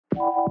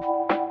Hey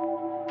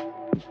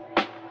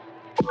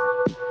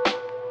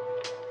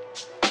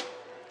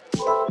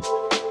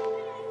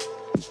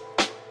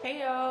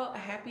y'all,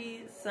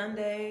 happy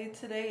Sunday.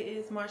 Today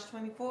is March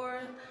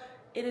 24th.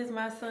 It is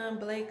my son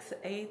Blake's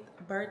 8th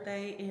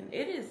birthday and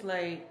it is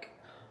like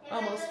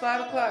almost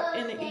 5 o'clock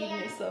in the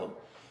evening, so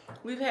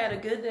we've had a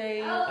good day.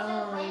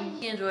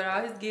 He enjoyed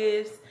all his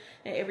gifts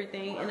and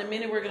everything. In a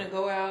minute we're gonna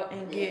go out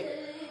and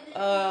get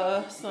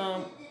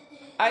some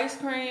ice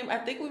cream. I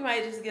think we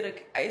might just get an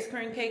ice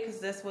cream cake because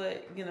that's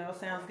what, you know,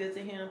 sounds good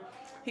to him.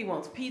 He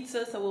wants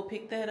pizza, so we'll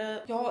pick that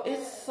up. Y'all,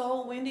 it's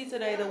so windy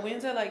today. The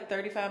winds are like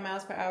 35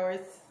 miles per hour.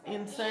 It's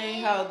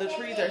insane how the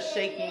trees are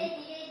shaking.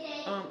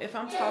 If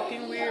I'm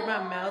talking weird,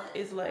 my mouth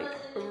is like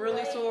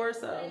really sore,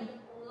 so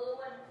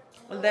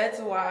that's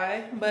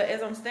why. But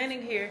as I'm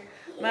standing here,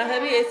 my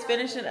hubby is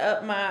finishing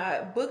up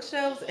my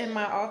bookshelves in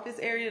my office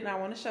area, and I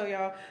want to show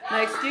y'all.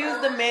 Now, excuse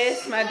the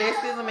mess. My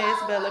desk is a mess,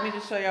 but let me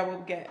just show y'all what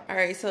we got. All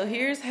right, so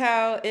here's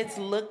how it's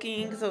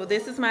looking. So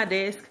this is my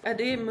desk. I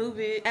did move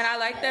it, and I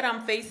like that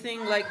I'm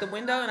facing like the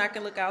window, and I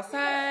can look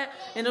outside,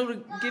 and it'll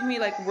give me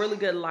like really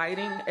good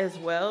lighting as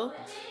well.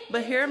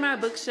 But here are my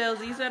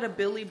bookshelves. These are the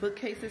Billy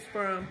bookcases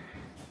from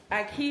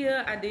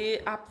IKEA. I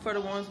did opt for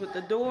the ones with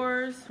the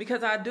doors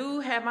because I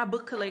do have my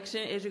book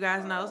collection, as you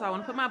guys know, so I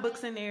want to put my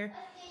books in there.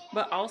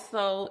 But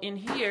also in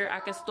here I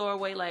can store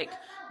away like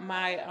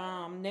my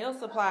nail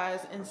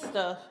supplies and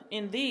stuff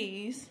in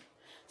these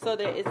so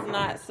that it's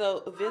not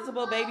so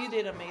visible. Baby, you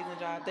did an amazing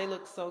job. They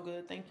look so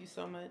good. Thank you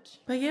so much.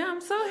 But yeah, I'm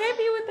so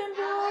happy with them,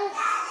 y'all.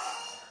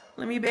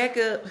 Let me back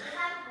up,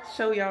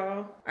 show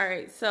y'all. All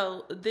right,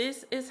 so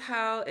this is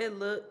how it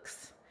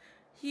looks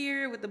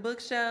here with the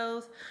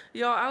bookshelves.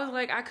 Y'all, I was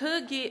like, I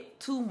could get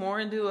 2 more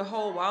and do a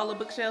whole wall of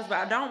bookshelves, but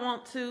I don't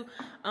want to.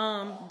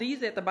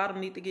 These at the bottom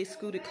need to get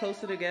scooted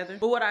closer together.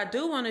 But what I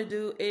do want to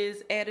do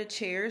is add a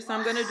chair. So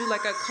I'm gonna do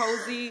like a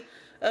cozy,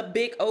 a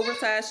big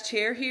oversized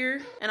chair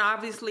here. And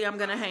obviously I'm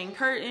gonna hang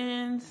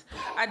curtains.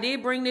 I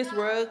did bring this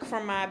rug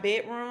from my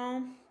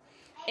bedroom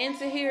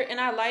into here, and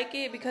I like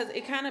it because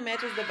it kind of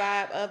matches the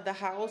vibe of the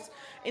house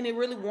and it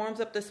really warms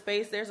up the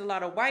space. There's a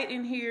lot of white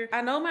in here.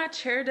 I know my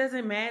chair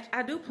doesn't match.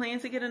 I do plan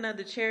to get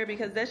another chair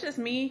because that's just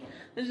me.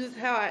 That's just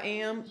how I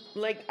am.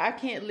 Like, I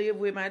can't live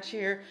with my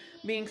chair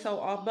being so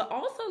off. But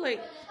also,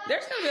 like,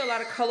 there's gonna be a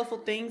lot of colorful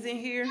things in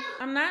here.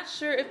 I'm not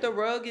sure if the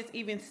rug is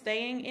even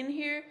staying in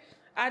here.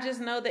 I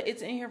just know that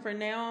it's in here for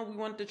now. We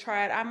wanted to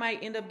try it. I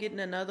might end up getting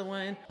another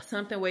one,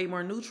 something way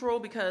more neutral,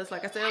 because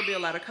like I said, there'll be a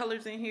lot of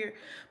colors in here.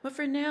 But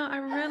for now, I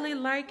really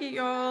like it,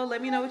 y'all.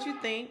 Let me know what you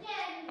think.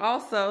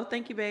 Also,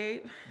 thank you,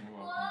 babe.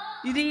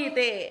 You did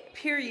that,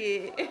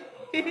 period.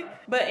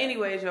 But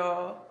anyways,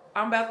 y'all,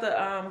 I'm about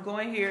to go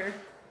in here.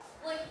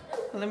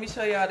 Let me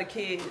show y'all the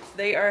kids.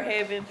 They are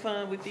having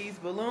fun with these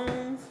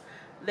balloons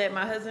that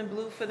my husband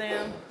blew for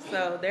them,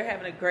 so they're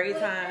having a great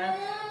time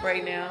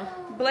right now.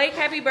 Blake,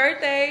 happy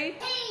birthday.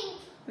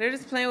 They're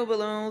just playing with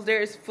balloons.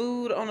 There's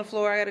food on the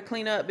floor I gotta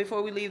clean up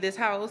before we leave this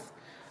house.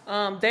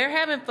 They're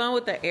having fun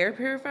with the air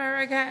purifier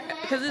I got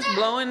because it's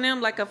blowing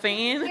them like a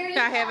fan.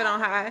 I have it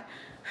on high.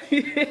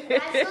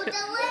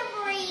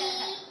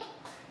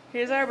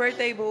 Here's our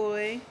birthday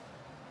boy.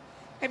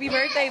 Happy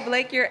birthday,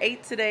 Blake. You're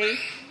 8 today.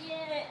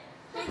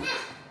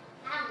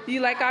 Do you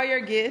like all your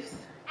gifts?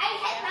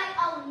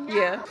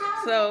 Yeah,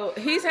 so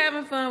he's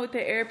having fun with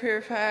the air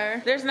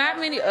purifier. There's not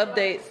many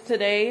updates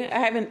today. I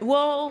haven't,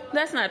 well,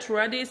 that's not true.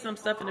 I did some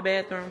stuff in the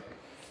bathroom,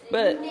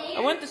 but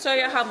I wanted to show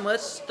you how much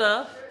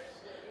stuff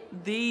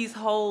these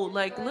hold.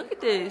 Like, look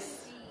at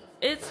this.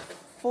 It's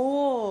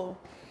full.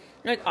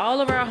 Like,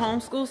 all of our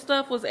homeschool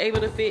stuff was able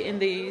to fit in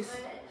these.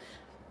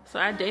 So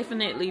I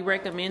definitely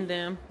recommend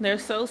them. They're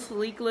so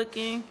sleek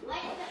looking.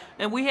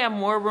 And we have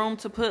more room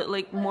to put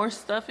like more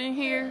stuff in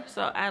here.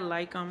 So I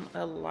like them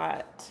a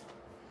lot.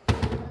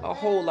 A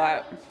whole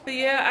lot. But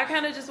yeah, I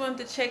kind of just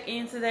wanted to check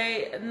in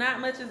today. Not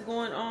much is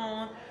going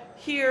on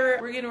here.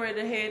 We're getting ready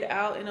to head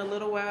out in a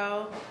little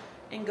while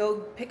and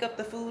go pick up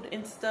the food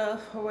and stuff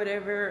or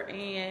whatever.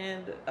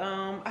 And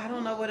I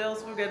don't know what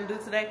else we're gonna do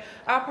today.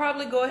 I'll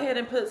probably go ahead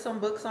and put some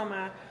books on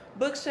my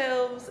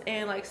bookshelves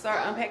and like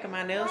start unpacking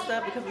my nail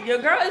stuff because your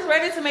girl is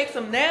ready to make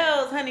some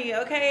nails, honey,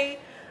 okay?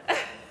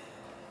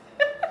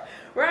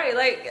 Right,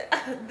 like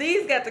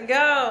these got to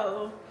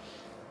go.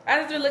 I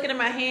just been looking at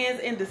my hands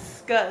in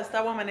disgust.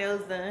 I want my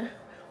nails done.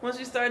 Once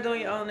you start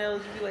doing your own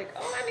nails, you be like,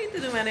 oh, I need to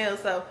do my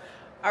nails. So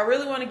I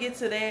really want to get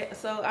to that.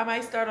 So I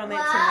might start on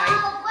that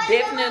tonight.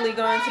 Definitely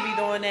going to be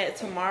doing that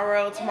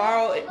tomorrow.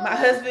 Tomorrow, my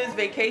husband's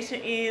vacation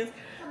ends.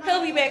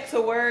 He'll be back to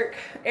work.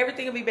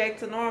 Everything will be back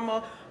to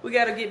normal. We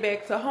got to get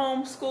back to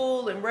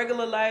homeschool and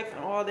regular life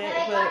and all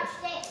that.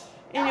 But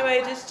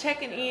anyway, just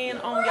checking in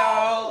on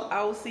y'all.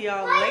 I will see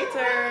y'all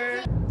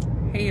later.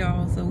 Hey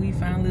y'all, so we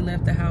finally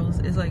left the house.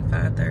 It's like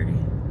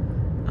 5:30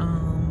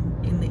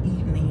 in the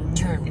evening.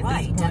 Turn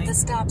right at the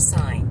stop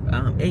sign.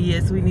 And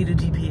yes, we need a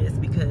GPS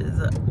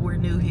because we're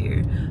new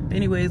here. But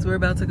anyways, we're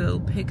about to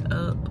go pick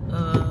up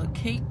a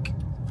cake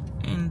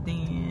and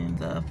then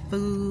the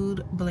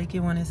food. Blake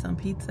wanted some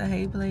pizza.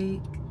 Hey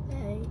Blake.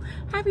 Hey.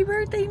 Happy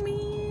birthday,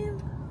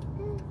 man.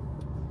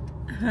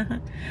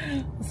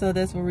 So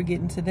that's what we're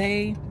getting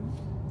today.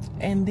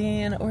 And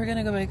then we're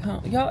gonna go back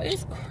home. Y'all,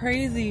 it's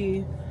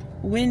crazy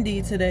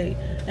windy today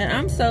and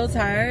I'm so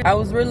tired. I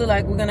was really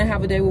like, we're gonna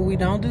have a day where we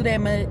don't do that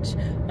much.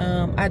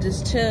 I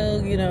just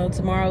chill, you know,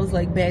 tomorrow's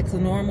like back to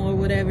normal or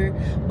whatever.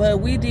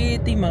 But we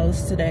did the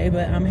most today,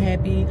 but I'm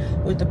happy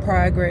with the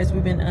progress.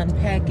 We've been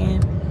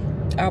unpacking.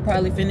 I'll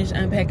probably finish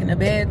unpacking the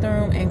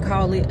bathroom and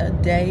call it a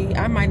day.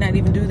 I might not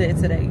even do that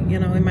today, you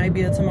know, it might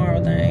be a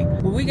tomorrow thing.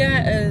 But we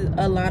got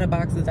a lot of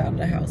boxes out of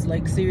the house.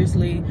 Like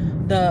seriously,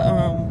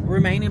 the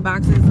remaining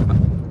boxes,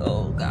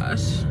 oh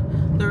gosh,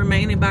 the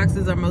remaining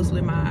boxes are mostly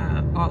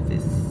my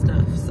office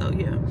stuff. So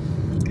yeah,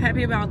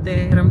 happy about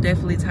that, but I'm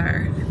definitely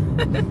tired.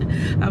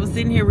 I was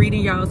sitting here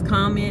reading y'all's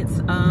comments.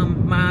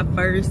 My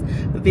first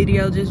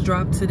video just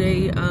dropped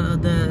today,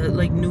 the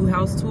like new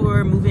house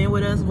tour, move in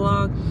with us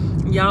vlog.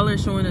 Y'all are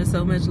showing us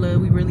so much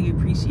love. We really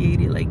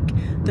appreciate it. Like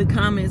the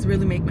comments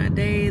really make my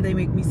day. They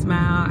make me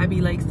smile. I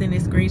be like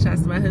sending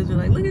screenshots to my husband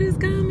like, look at this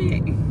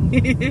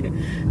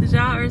comment.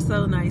 Y'all are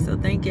so nice, so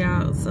thank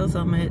y'all so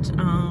much.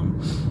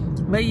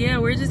 But yeah,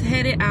 we're just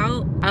headed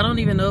out. I don't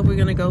even know if we're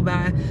gonna go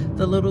by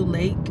the little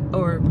lake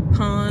or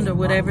pond or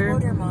whatever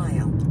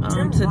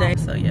today.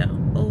 So yeah,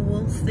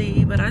 we'll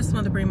see. But I just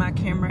wanted to bring my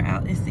camera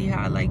out and see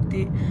how I liked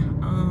it,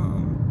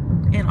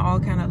 in all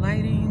kind of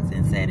lightings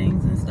and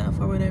settings and stuff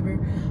or whatever.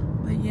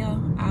 But yeah,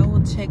 I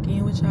will check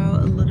in with y'all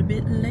a little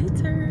bit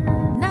later.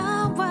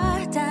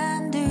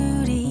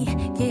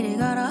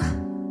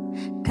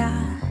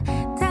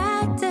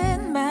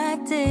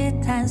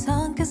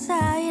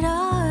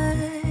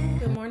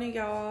 Good morning,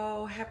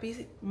 y'all.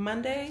 Happy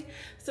Monday.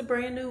 It's a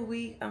brand new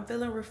week. I'm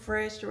feeling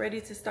refreshed,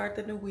 ready to start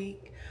the new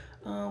week.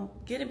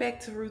 Getting back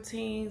to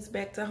routines,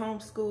 back to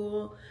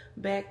homeschool,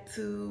 back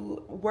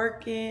to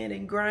working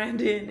and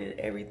grinding and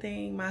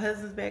everything. My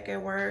husband's back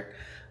at work.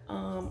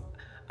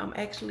 I'm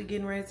actually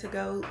getting ready to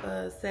go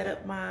set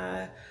up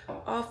my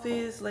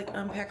office, like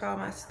unpack all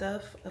my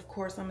stuff. Of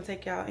course, I'm gonna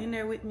take y'all in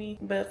there with me.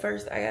 But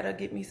first, I gotta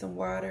get me some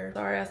water.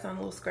 Sorry, I sound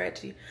a little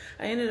scratchy.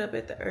 I ended up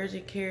at the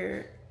urgent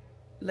care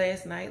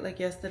last night, like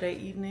yesterday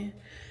evening.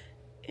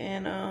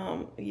 And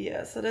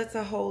yeah, so that's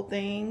a whole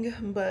thing.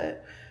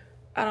 But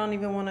I don't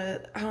even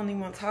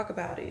wanna talk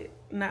about it.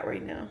 Not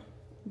right now.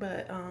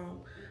 But I'm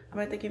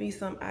about to get me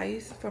some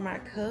ice for my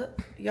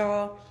cup.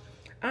 Y'all,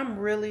 I'm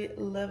really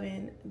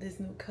loving this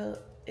new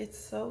cup. It's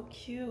so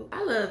cute.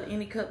 I love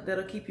any cup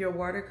that'll keep your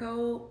water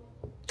cold,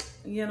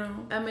 you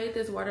know. I made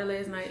this water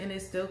last night and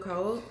it's still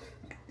cold,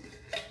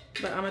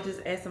 but I'm gonna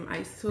just add some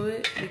ice to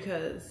it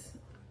because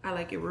I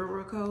like it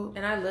real cold.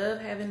 And I love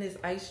having this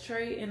ice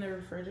tray in the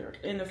refrigerator,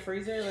 in the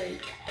freezer,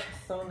 like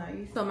it's so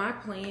nice. So my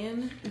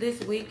plan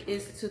this week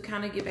is to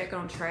kind of get back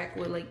on track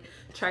with like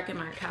tracking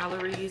my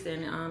calories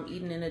and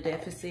eating in a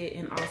deficit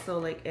and also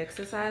like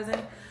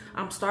exercising.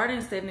 I'm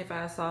starting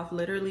 75 soft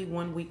literally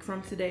 1 week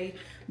from today,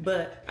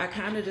 but I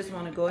kind of just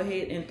want to go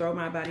ahead and throw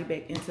my body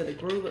back into the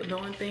groove of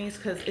doing things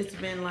because it's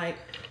been like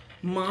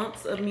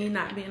months of me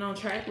not being on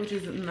track, which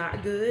is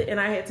not good. And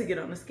I had to get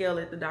on the scale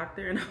at the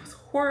doctor and I was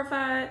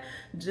horrified,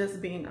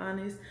 just being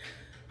honest.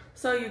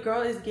 So your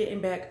girl is getting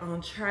back on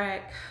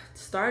track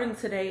starting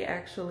today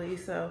actually.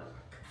 So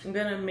I'm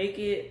gonna make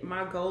it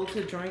my goal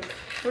to drink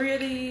 3 of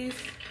these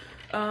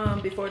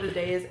before the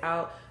day is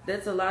out.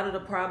 That's a lot of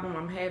the problem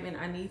I'm having.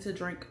 I need to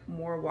drink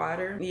more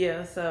water.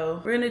 Yeah, so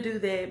we're gonna do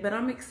that. But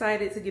I'm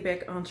excited to get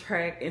back on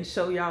track and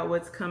show y'all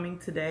what's coming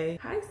today.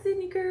 Hi,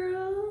 Sydney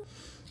girl.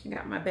 I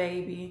got my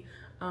baby.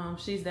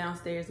 She's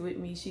downstairs with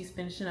me. She's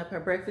finishing up her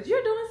breakfast.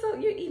 You're doing so,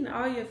 you're eating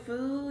all your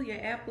food,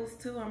 your apples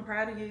too. I'm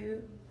proud of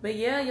you. But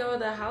yeah, y'all,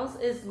 the house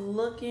is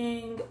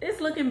looking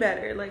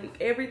better. Like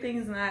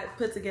everything's not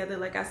put together.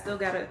 Like I still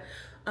gotta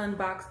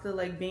unbox the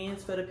like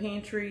bins for the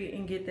pantry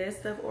and get that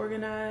stuff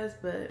organized,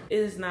 but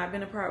it has not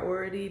been a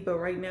priority. But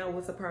right now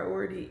what's a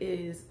priority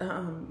is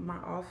my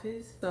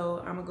office. So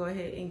I'm gonna go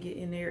ahead and get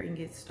in there and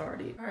get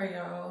started. All right,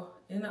 y'all,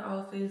 in the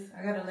office,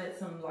 I gotta let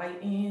some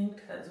light in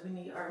because we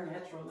need our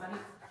natural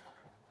light.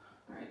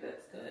 All right,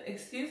 that's good.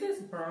 Excuse this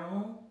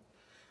broom.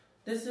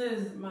 This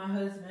is my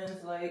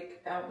husband's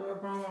like outdoor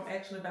broom. I'm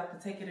actually about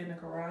to take it in the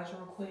garage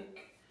real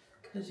quick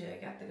because yeah,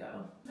 I got to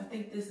go. I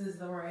think this is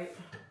the right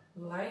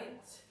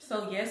light.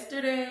 So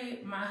yesterday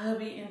my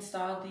hubby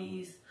installed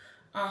these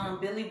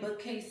Billy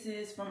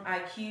bookcases from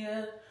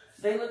IKEA.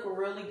 They look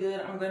really good.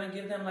 I'm gonna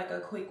give them like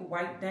a quick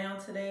wipe down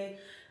today,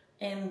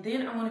 and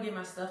then I want to get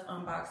my stuff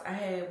unboxed. I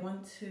had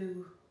 1,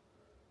 2,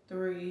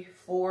 3,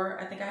 4.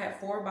 I think I had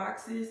 4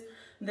 boxes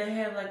that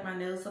have like my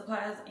nail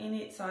supplies in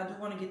it, so I do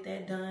want to get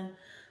that done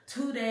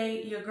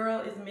today. Your girl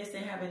is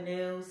missing having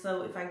nails,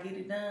 so if I get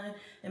it done,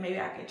 then maybe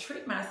I can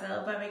treat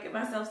myself by making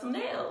myself some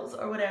nails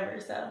or whatever.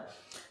 So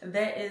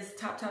that is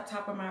top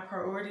of my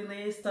priority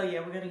list. So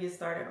yeah, we're gonna get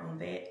started on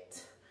that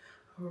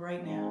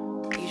right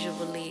now.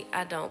 Usually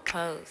I don't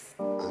post.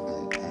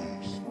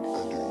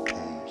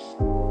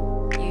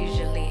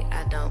 Usually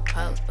I don't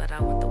post, but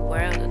I want the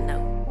world to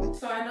know.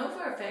 So I know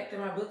for a fact that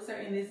my books are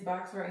in this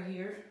box right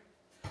here.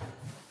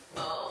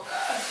 Oh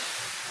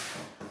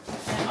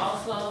gosh. And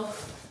also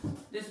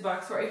this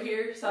box right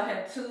here. So I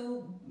have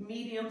 2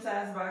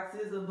 medium-sized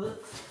boxes of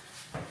books.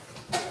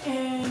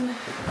 And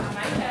I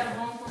might have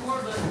room for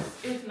more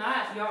books. If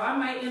not, y'all, I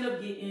might end up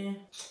getting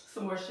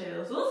some more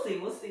shelves. We'll see,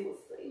 we'll see, we'll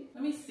see.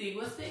 Let me see,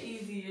 what's the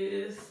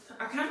easiest?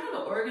 I kind of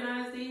want to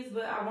organize these,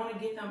 but I want to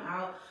get them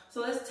out.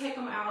 So let's take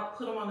them out,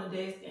 put them on the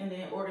desk, and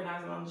then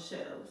organize them on the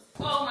shelves.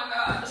 Oh my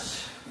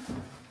gosh.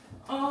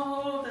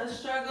 Oh, the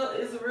struggle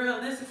is real.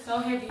 This is so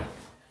heavy.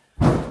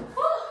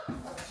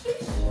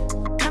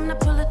 Time to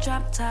pull the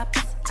drop tops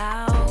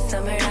out.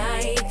 Summer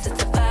nights, it's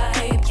a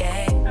vibe,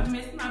 yeah. I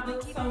miss my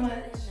books so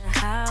much.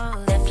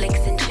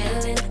 Netflix and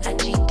chillin', I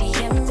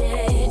GDM'd,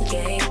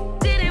 yeah.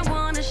 Didn't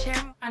wanna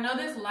share. I know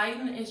this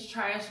lighting is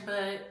trash,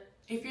 but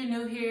if you're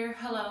new here,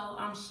 hello,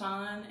 I'm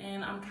Sean,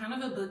 and I'm kind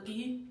of a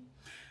bookie.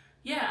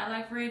 Yeah, I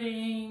like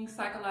reading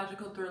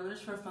psychological thrillers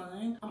for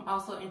fun. I'm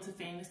also into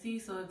fantasy,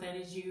 so if that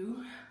is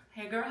you,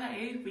 hey girl,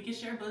 hey, we can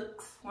share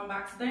books. 1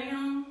 box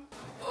down.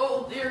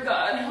 Oh dear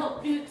God,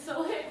 help me, it's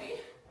so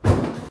heavy.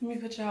 Let me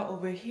put y'all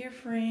over here,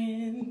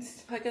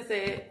 friends. Like I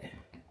said,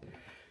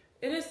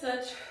 it is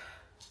such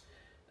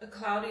a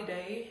cloudy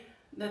day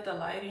that the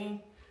lighting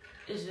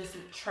is just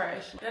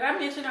trash. Did I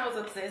mention I was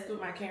obsessed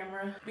with my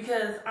camera?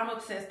 Because I'm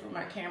obsessed with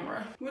my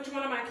camera. Which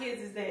one of my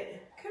kids is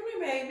that? Come here,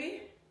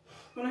 baby.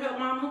 Wanna help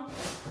mama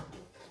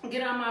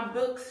get all my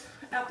books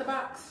out the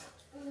box?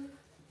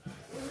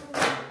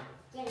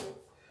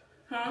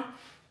 Huh?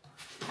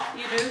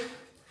 You do?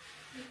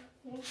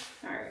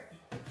 All right.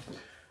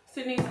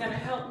 Sydney's gonna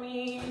help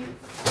me.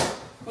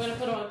 We're gonna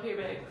put them up here,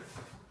 babe.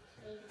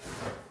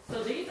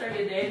 So these are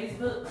your daddy's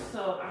books,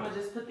 so I'm gonna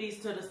just put these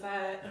to the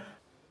side.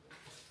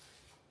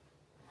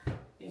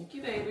 Thank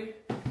you, baby.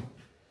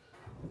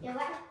 You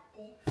like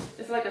this?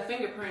 It's like a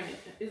fingerprint.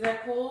 Is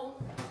that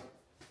cool?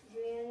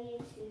 Really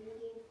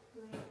beautiful.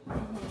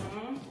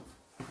 Mm-hmm.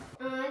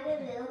 I like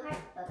a little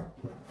heart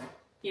book.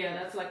 Yeah,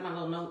 that's like my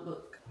little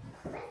notebook.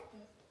 What's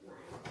this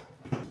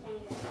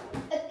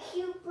one? A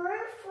cute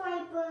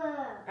butterfly book.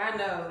 I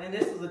know, and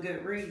this was a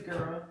good read,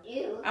 girl.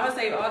 Ew. I'm gonna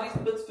save all these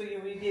books for you.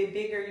 When you get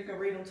bigger, you can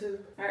read them too.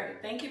 All right,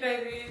 thank you,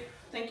 baby.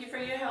 Thank you for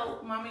your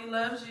help. Mommy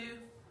loves you.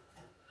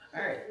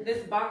 All right,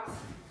 this box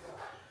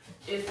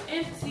is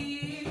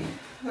empty.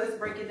 Let's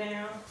break it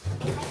down.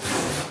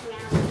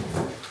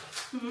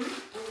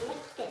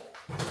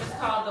 It's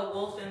called The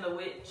Wolf and the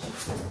Witch.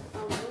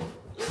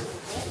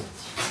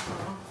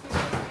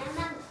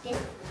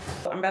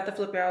 I'm about to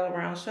flip y'all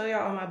around, show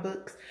y'all all my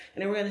books,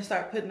 and then we're gonna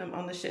start putting them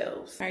on the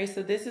shelves. All right,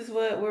 so this is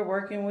what we're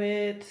working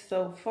with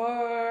so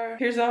far.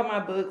 Here's all my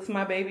books.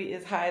 My baby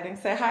is hiding.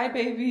 Say hi,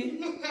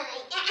 baby.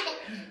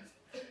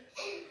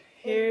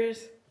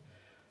 Here's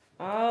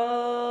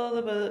all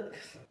the books,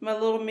 my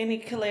little mini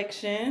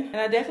collection, and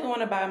I definitely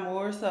want to buy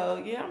more, so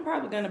yeah, I'm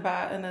probably gonna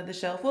buy another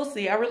shelf. We'll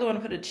see. I really want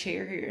to put a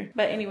chair here,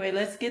 but anyway,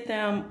 let's get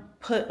them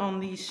put on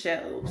these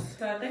shelves.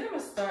 So I think I'm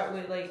gonna start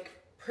with like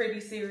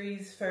Pretty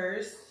series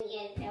first.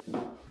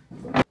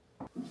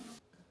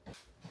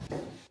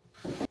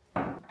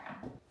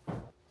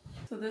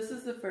 So this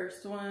is the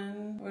first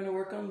one. We're gonna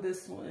work on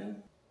this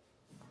one.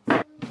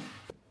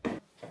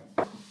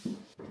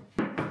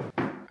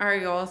 All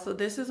right, y'all, so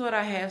this is what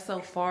I have so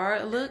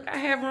far. Look, I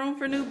have room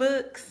for new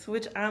books,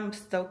 which I'm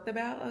stoked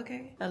about,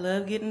 okay? I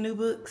love getting new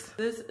books.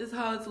 This is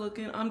how it's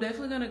looking. I'm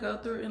definitely gonna go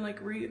through and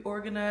like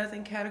reorganize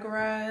and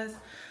categorize.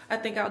 I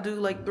think I'll do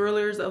like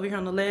thrillers over here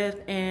on the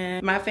left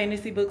and my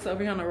fantasy books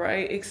over here on the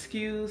right.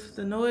 Excuse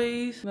the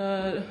noise.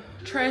 The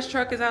trash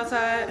truck is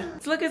outside.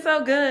 It's looking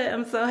so good,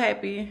 I'm so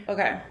happy.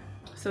 Okay,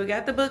 so we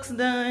got the books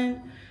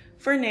done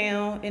for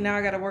now, and now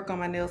I gotta work on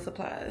my nail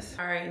supplies.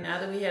 All right, now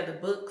that we have the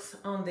books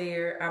on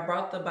there, I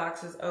brought the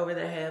boxes over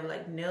that have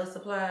like nail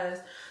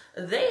supplies.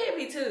 They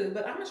heavy too,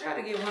 but I'm gonna try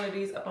to get one of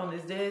these up on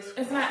this desk.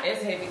 It's not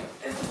as heavy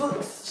as the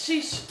books.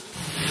 Sheesh.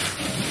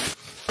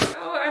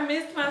 Oh, I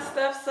missed my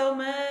stuff so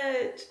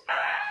much.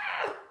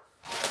 Ah!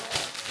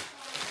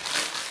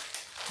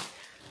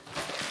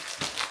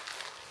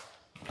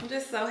 I'm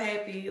just so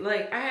happy.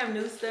 Like, I have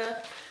new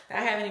stuff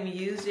I haven't even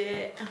used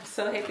yet. I'm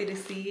so happy to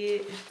see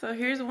it. So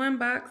here's one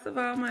box of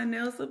all my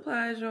nail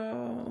supplies,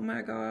 y'all. Oh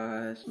my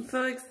gosh. I'm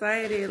so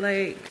excited.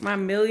 Like my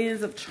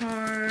millions of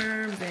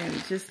charms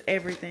and just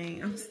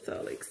everything. I'm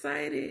so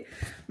excited.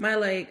 My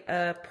like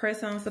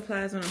press-on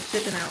supplies when I'm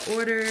shipping out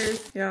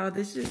orders. Y'all,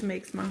 this just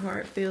makes my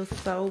heart feel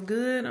so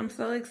good. I'm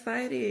so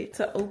excited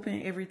to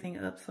open everything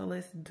up. So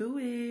let's do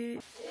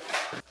it.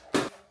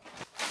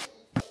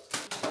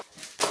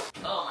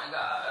 Oh my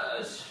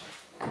gosh.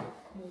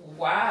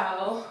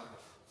 Wow.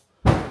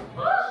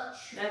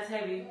 That's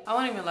heavy. I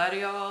won't even lie to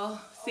y'all.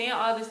 Seeing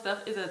all this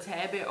stuff is a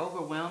tad bit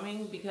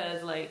overwhelming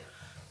because like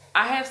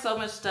I have so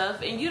much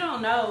stuff and you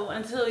don't know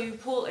until you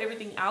pull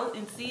everything out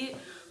and see it.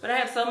 But I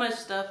have so much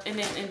stuff, and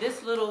then in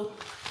this little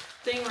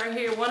thing right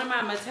here, one of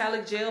my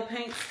metallic gel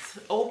paints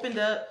opened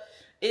up.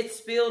 It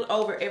spilled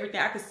over everything.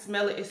 I could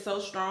smell it. It's so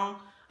strong.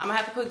 I'm gonna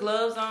have to put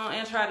gloves on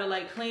and try to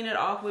like clean it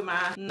off with my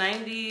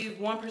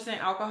 91%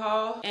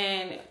 alcohol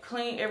and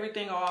clean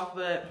everything off,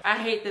 but I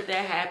hate that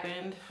that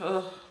happened.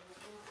 Ugh.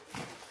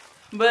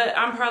 But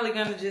I'm probably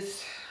gonna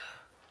just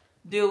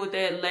deal with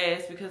that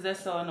last because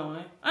that's so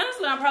annoying.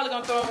 Honestly, I'm probably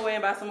gonna throw them away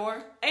and buy some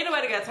more. Ain't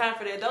nobody got time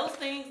for that. Those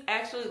things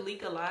actually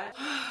leak a lot.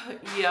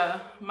 Yeah,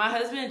 my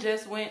husband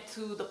just went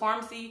to the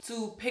pharmacy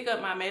to pick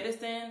up my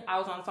medicine. I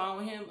was on the phone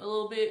with him a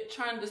little bit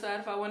trying to decide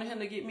if I wanted him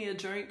to get me a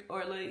drink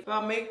or like if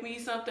I'll make me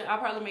something. I'll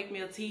probably make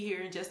me a tea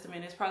here in just a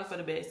minute. It's probably for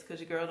the best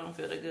because your girl don't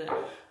feel that good.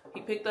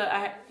 He picked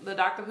up, the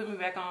doctor put me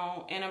back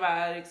on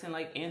antibiotics and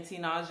like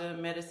anti-nausea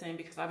medicine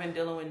because I've been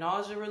dealing with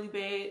nausea really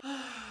bad.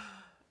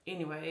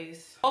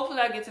 Anyways, hopefully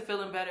I get to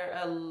feeling better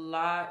a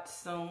lot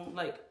soon,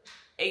 like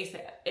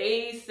ASAP.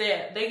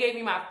 They gave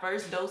me my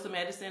first dose of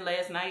medicine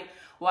last night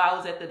while I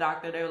was at the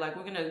doctor. They were like,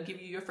 we're gonna give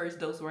you your first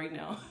dose right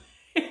now.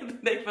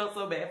 They felt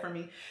so bad for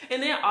me.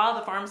 And then all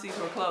the pharmacies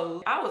were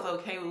closed. I was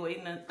okay with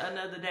waiting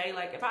another day.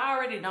 Like if I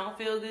already don't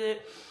feel good,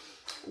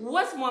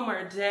 what's one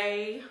more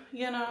day,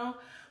 you know?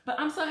 But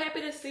I'm so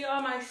happy to see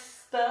all my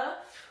stuff.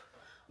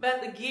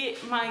 About to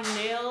get my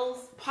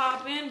nails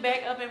popping,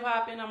 back up and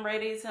popping. I'm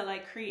ready to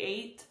like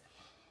create.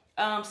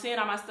 Seeing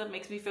all my stuff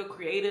makes me feel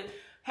creative.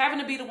 Having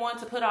to be the one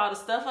to put all the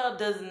stuff up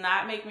does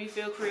not make me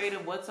feel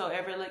creative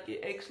whatsoever. Like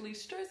it actually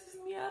stresses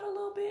me out a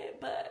little bit,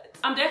 but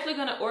I'm definitely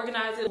gonna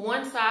organize it.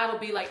 One side will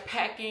be like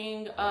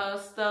packing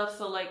stuff,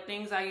 so like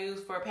things I use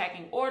for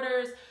packing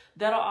orders.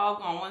 That'll all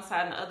go on one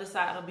side, and the other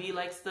side will be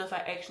like stuff I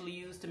actually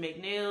use to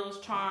make nails,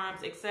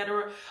 charms,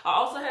 etc. I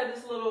also have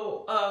this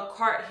little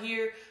cart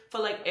here for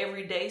like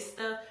everyday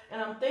stuff,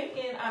 and I'm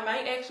thinking I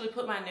might actually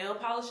put my nail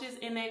polishes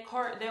in that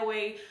cart. That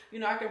way, you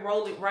know, I can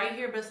roll it right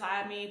here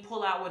beside me,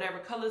 pull out whatever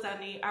colors I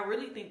need. I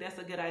really think that's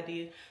a good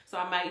idea, so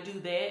I might do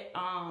that.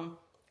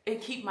 And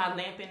keep my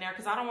lamp in there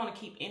because I don't want to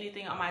keep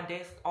anything on my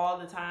desk all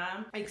the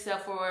time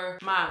except for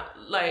my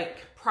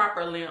like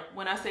proper lamp.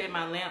 When I say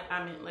my lamp,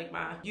 I mean like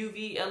my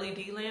UV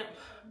LED lamp,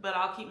 but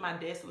I'll keep my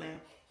desk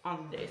lamp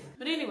on the desk.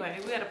 But anyway,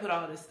 we got to put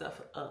all this stuff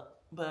up.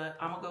 But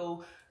I'm gonna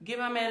go get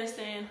my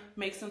medicine,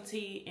 make some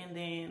tea, and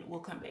then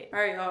we'll come back. All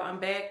right, y'all, I'm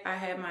back. I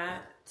have my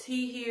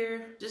tea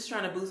here, just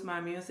trying to boost my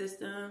immune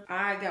system.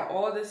 I got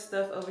all this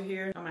stuff over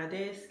here on my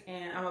desk,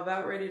 and I'm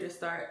about ready to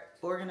start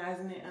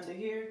organizing it under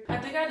here. I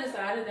think I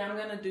decided that I'm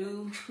gonna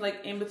do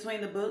like in between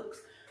the books,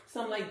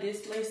 some like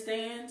display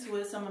stands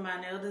with some of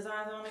my nail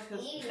designs on it,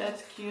 because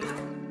that's cute.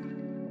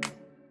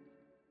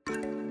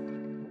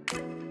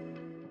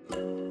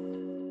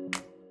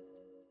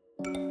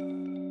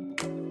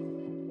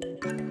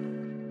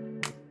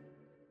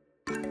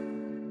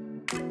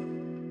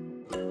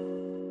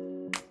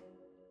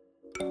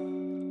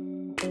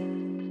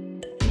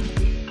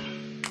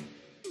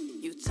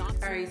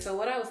 Alright, so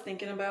what I was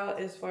thinking about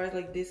as far as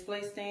like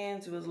display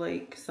stands was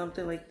like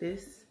something like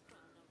this.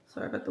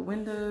 Sorry about the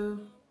window.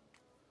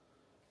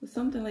 But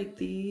something like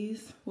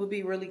these would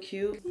be really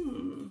cute.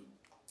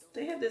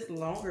 They have this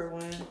longer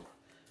one.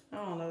 I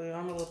don't know,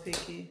 I'm a little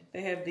picky.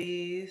 They have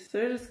these. So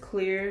they're just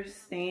clear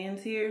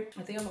stands here.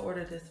 I think I'm gonna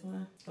order this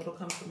one. It'll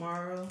come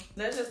tomorrow.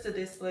 That's just to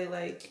display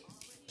like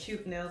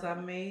cute nails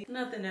I've made.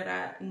 Nothing that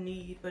I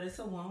need, but it's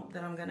a want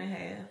that I'm gonna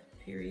have,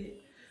 period.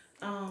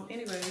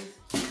 Anyways,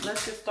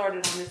 let's get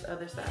started on this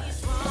other side.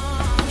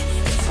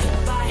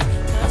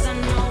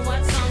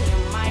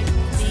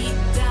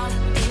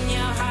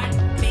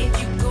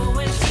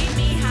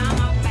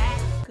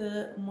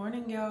 Good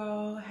morning,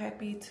 y'all.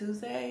 Happy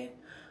Tuesday.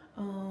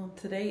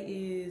 Today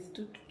is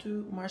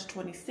March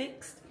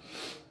 26th.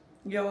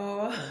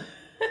 Y'all,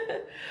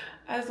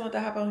 I just want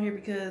to hop on here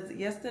because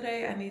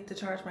yesterday I needed to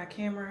charge my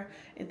camera,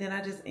 and then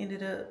I just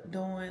ended up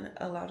doing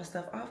a lot of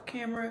stuff off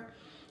camera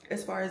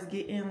as far as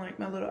getting like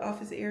my little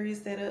office area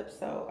set up.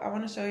 So I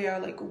want to show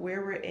y'all like where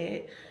we're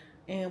at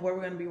and what we're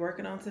going to be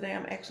working on today.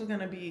 I'm actually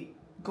going to be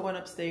going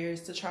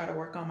upstairs to try to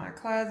work on my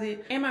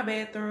closet and my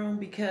bathroom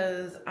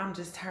because I'm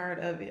just tired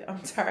of it. I'm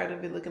tired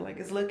of it looking like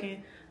it's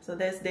looking. So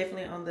that's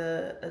definitely on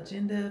the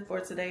agenda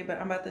for today. But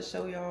I'm about to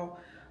show y'all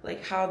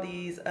like how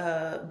these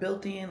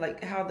built in,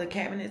 like how the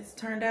cabinets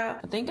turned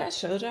out. I think I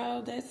showed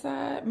y'all that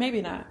side.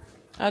 Maybe not.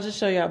 I'll just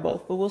show y'all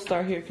both, but we'll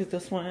start here because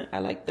this one I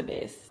like the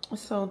best.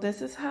 So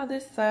this is how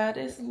this side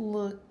is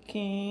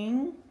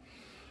looking.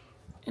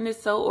 And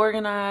it's so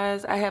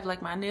organized. I have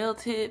like my nail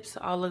tips,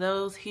 all of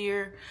those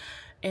here.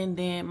 And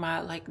then my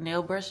like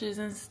nail brushes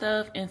and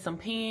stuff and some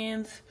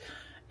pens.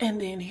 And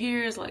then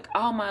here's like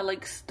all my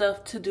like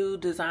stuff to do,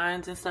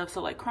 designs and stuff.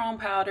 So like chrome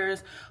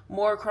powders,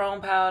 more chrome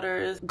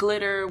powders,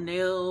 glitter,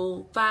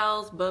 nail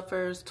files,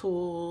 buffers,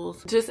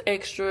 tools, just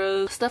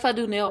extra stuff I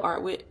do nail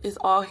art with is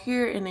all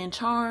here. And then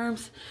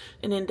charms.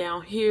 And then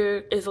down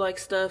here is like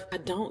stuff I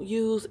don't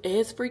use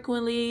as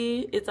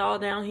frequently. It's all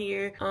down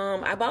here.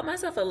 I bought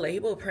myself a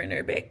label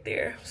printer back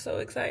there. So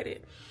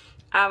excited.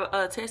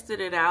 I tested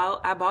it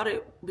out. I bought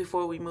it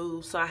before we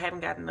moved, so I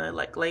haven't gotten to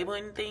like label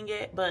anything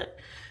yet. But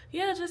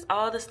yeah, just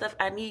all the stuff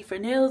I need for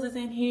nails is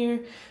in here.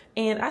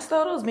 And I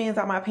stole those bins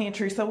out my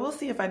pantry, so we'll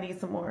see if I need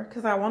some more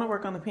because I want to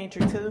work on the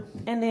pantry too.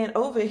 And then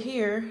over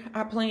here,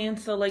 I plan,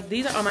 so like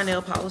these are all my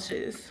nail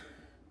polishes.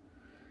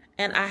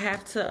 And I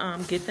have to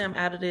get them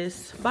out of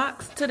this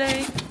box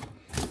today.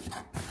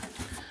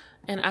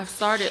 And I've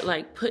started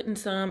like putting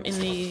some in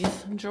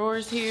these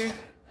drawers here.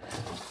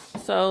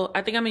 So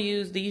I think I'm gonna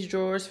use these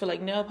drawers for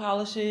like nail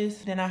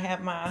polishes. Then I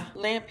have my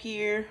lamp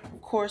here,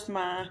 of course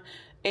my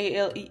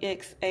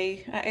Alexa.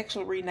 I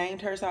actually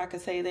renamed her so I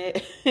could say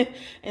that.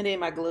 And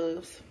then my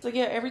gloves. So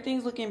yeah,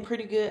 everything's looking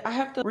pretty good. I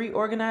have to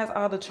reorganize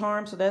all the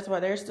charms, so that's why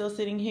they're still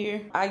sitting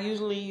here. I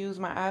usually use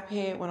my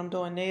iPad when I'm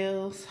doing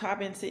nails. I've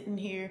been sitting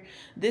here.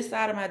 This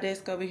side of my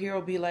desk over here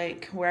will be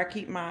like where I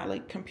keep my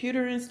like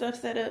computer and stuff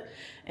set up.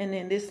 And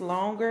then this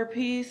longer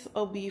piece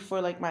will be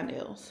for like my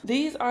nails.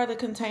 These are the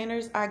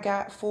containers I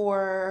got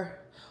for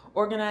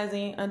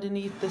organizing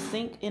underneath the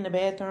sink in the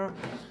bathroom.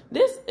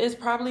 This is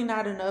probably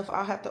not enough.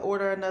 I'll have to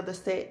order another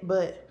set,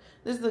 but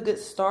this is a good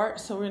start.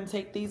 So we're gonna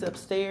take these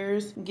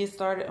upstairs and get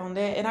started on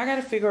that. And I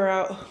gotta figure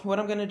out what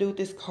I'm gonna do with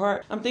this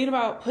cart. I'm thinking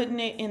about putting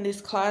it in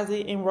this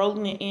closet and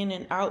rolling it in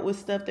and out with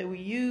stuff that we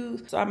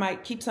use. So I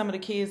might keep some of the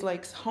kids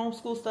like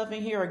homeschool stuff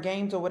in here or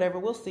games or whatever.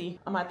 We'll see.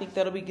 I might think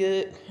that'll be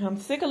good. I'm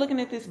sick of looking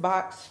at this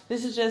box.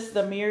 This is just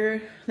the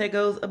mirror that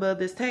goes above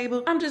this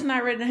table. I'm just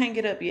not ready to hang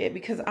it up yet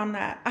because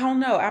I don't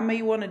know. I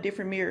may want a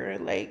different mirror,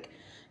 like,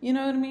 you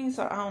know what I mean?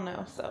 So I don't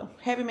know. So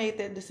haven't made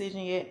that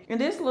decision yet.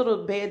 And this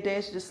little bed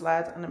dash just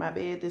slides under my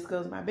bed. This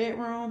goes in my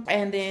bedroom.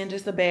 And then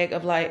just a bag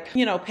of like,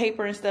 you know,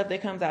 paper and stuff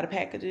that comes out of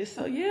packages.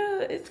 So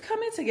yeah, it's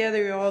coming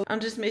together, y'all. I'm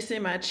just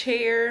missing my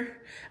chair.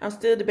 I'm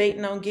still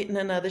debating on getting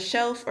another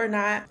shelf or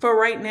not. For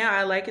right now,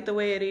 I like it the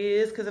way it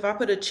is. Because if I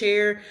put a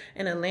chair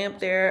and a lamp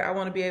there, I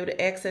want to be able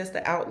to access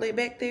the outlet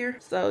back there.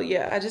 So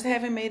yeah, I just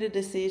haven't made a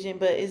decision.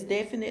 But it's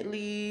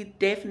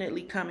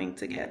definitely coming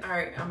together. All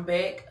right, I'm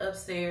back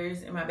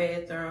upstairs in my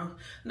bathroom.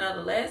 Now,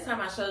 the last time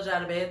I showed y'all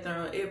the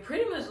bathroom, it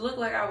pretty much looked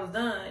like I was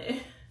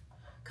done.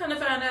 Kind of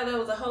found out there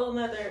was a whole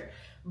nother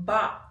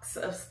box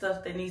of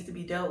stuff that needs to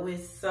be dealt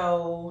with.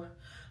 So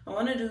I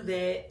want to do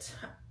that.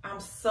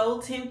 I'm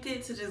so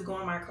tempted to just go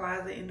in my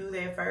closet and do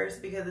that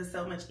first because it's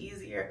so much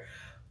easier.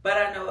 But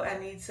I know I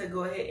need to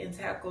go ahead and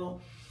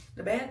tackle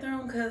the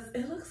bathroom because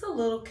it looks a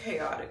little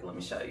chaotic. Let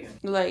me show you.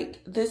 Like,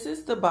 this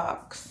is the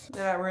box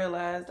that I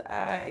realized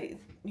I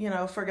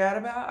forgot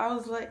about. I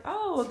was like,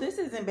 oh, this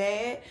isn't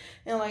bad.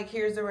 And like,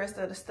 here's the rest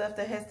of the stuff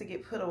that has to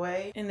get put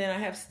away. And then I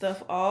have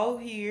stuff all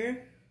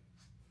here.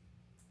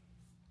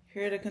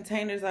 Here are the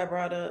containers I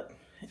brought up.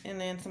 And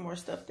then some more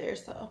stuff there.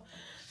 So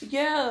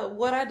yeah,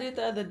 what I did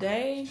the other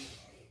day,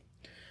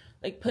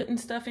 like putting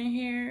stuff in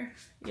here.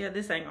 Yeah,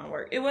 this ain't gonna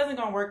work. It wasn't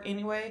gonna work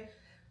anyway.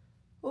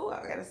 Oh,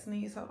 I gotta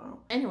sneeze, hold on.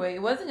 Anyway,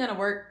 it wasn't gonna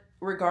work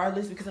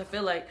regardless because I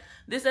feel like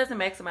this doesn't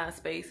maximize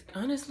space.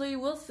 Honestly,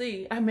 we'll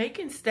see. I may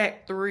can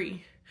stack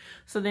 3.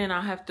 So then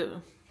I'll have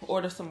to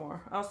order some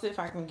more. I'll see if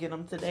I can get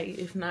them today.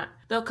 If not,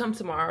 they'll come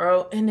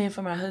tomorrow. And then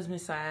for my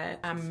husband's side,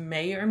 I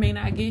may or may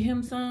not get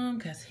him some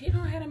because he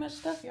don't have that much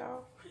stuff,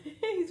 y'all.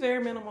 He's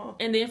very minimal.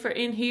 And then for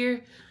in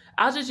here,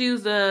 I'll just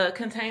use the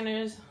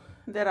containers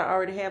that I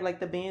already have, like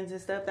the bins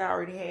and stuff that I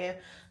already have.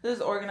 This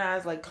is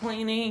organized like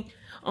cleaning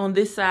on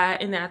this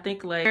side. And then I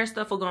think like hair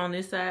stuff will go on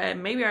this side.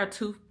 Maybe our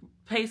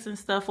toothpaste and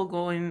stuff will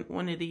go in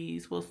one of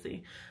these. We'll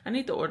see. I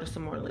need to order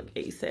some more like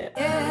ASAP.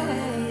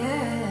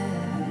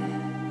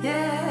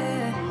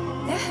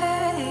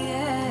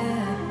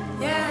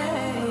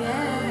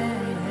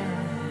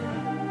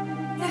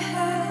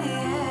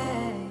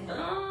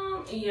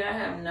 Yeah, I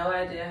have no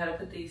idea how to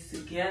put these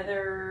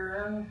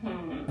together.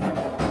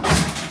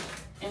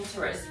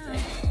 Interesting.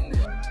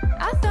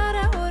 I thought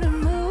I would have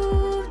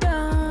moved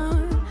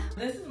on.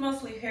 This is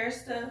mostly hair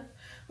stuff,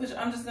 which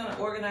I'm just gonna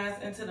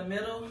organize into the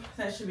middle.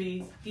 That should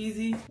be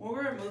easy. When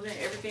we're moving,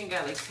 everything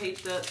got like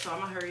taped up, so I'm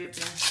gonna hurry up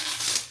and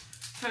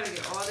try to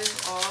get all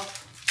this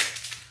off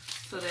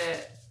so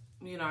that,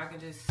 you know, I can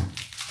just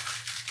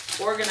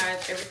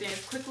organize everything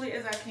as quickly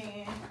as I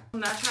can. I'm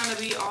not trying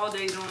to be all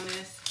day doing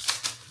this,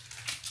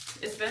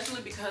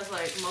 especially because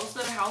like most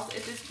of the house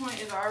at this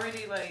point is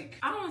already like,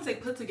 I don't want to say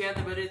put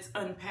together, but it's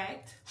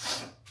unpacked.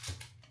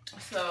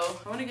 So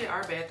I want to get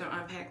our bathroom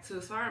unpacked too.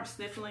 Sorry I'm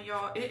sniffling,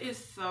 y'all. It's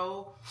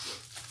so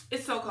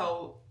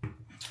cold.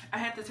 I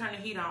had to turn the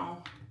heat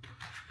on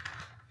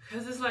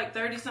because it's like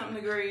 30 something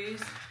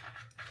degrees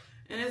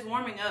and it's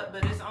warming up,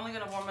 but it's only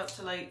gonna warm up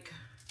to like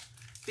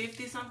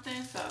 50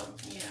 something. So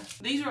yeah,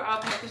 these were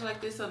all packaged like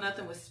this so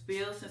nothing would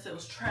spill since it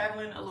was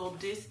traveling a little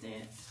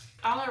distance.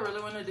 All I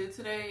really want to do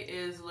today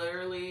is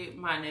literally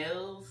my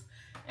nails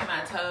and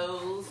my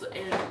toes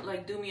and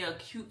like do me a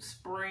cute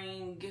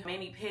spring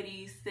mani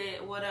pedi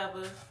set,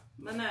 whatever.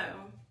 But no,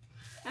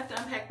 I have to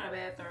unpack my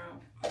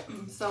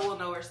bathroom so we'll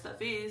know where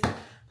stuff is.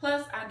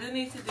 Plus I do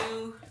need to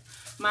do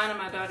mine and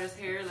my daughter's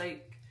hair,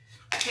 like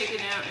take it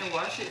down and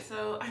wash it.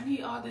 So I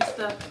need all this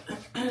stuff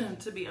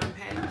to be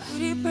unpacked.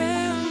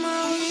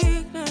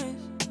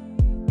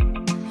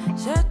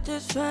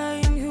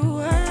 Satisfying you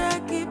while I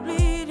keep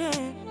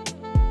bleeding.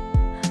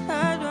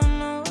 I don't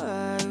know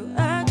why you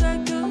act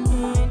like you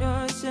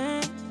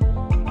innocent.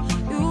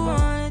 You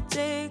wanna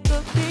take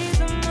a piece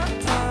of my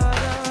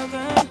heart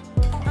again.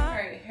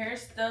 Alright, hair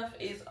stuff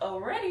is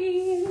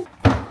already.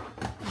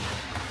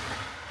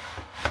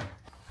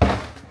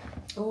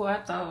 Oh, I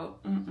thought,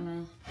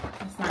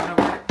 it's not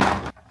gonna work.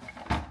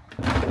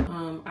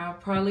 I'll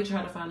probably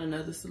try to find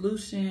another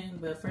solution,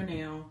 but for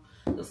now,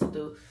 the us to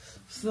do.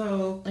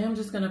 So I'm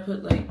just gonna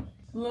put like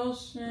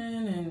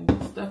lotion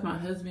and stuff my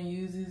husband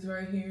uses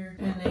right here.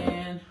 And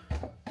then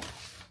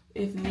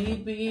if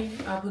need be,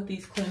 I'll put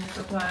these cleaning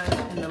supplies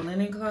in the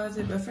linen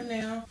closet. But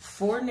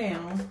for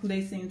now,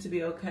 they seem to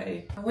be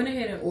okay. I went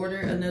ahead and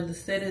ordered another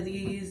set of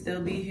these.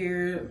 They'll be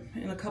here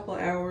in a couple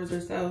hours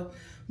or so.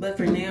 But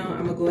for now,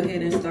 I'm gonna go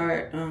ahead and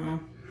start,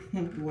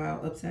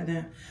 wow, upside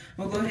down.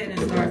 I'm gonna go ahead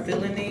and start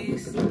filling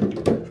these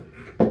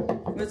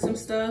with some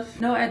stuff.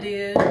 No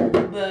idea,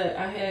 but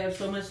I have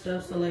so much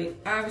stuff. So like,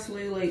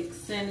 obviously like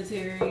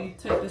sanitary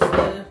type of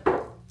stuff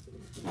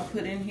I'll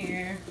put in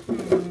here.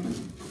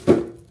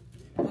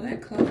 Will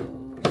that close?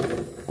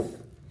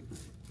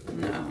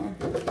 No.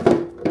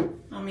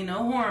 I mean,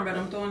 no harm, but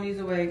I'm throwing these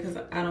away because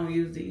I don't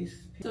use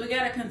these. So we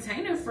got a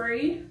container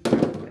free.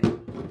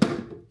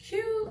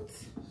 Cute.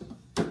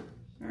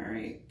 All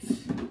right.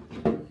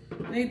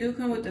 They do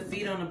come with the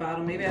feet on the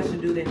bottom. Maybe I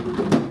should do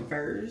that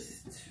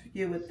first,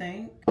 you would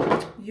think.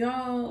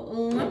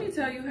 Y'all, let me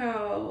tell you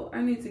how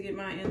I need to get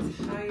my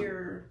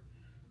entire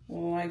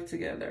life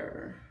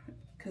together.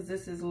 Because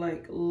this is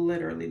like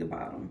literally the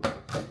bottom.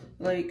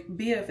 Like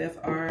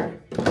BFFR.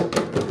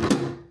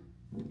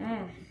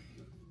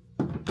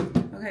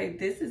 Okay,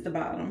 this is the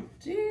bottom.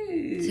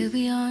 Jeez. To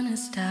be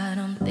honest, I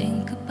don't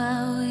think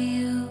about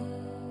you.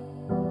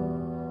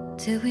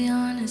 To be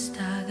honest,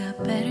 I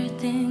got better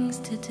things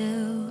to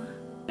do.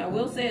 I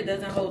will say it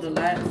doesn't hold a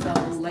lot, so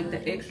like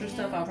the extra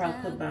stuff I'll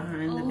probably put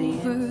behind the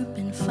bed.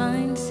 Been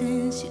fine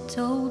since you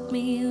told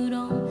me you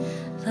don't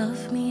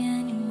love me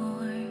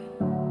anymore.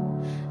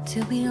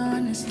 To be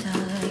honest, I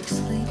like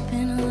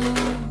sleeping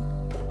alone.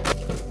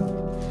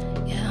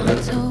 Yeah,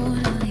 I'm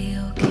totally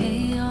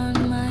okay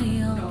on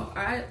my own.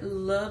 I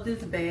love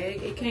this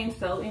bag. It came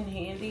so in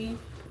handy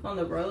on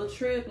the road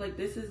trip. Like,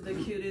 this is the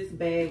cutest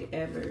bag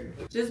ever.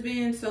 Just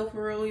being so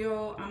for real,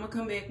 y'all. I'm gonna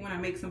come back when I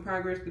make some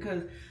progress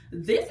because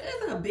this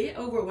is a bit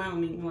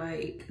overwhelming.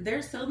 Like,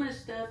 there's so much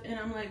stuff and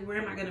I'm like, where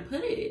am I gonna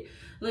put it?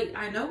 Like,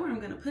 I know where I'm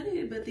gonna put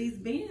it, but these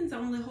bins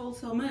only hold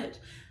so much.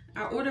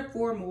 I ordered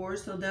 4 more,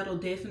 so that'll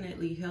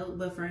definitely help.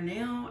 But for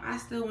now, I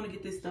still want to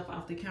get this stuff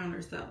off the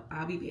counter, so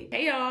I'll be back.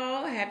 Hey,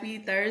 y'all. Happy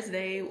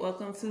Thursday.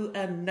 Welcome to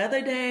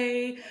another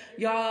day.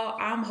 Y'all,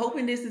 I'm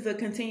hoping this is a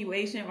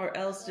continuation or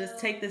else just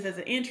take this as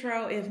an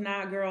intro. If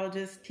not, girl,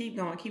 just keep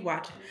going. Keep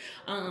watching.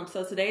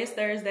 So today is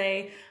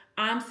Thursday.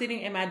 I'm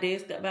sitting at my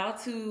desk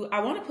I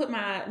want to put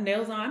my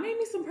nails on. I made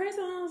me some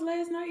press-ons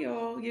last night,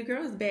 y'all. Your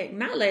girl is back.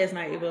 Not last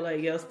night, but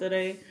like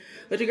yesterday.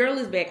 But your girl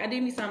is back. I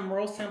did me some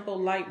real simple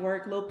light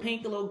work. Little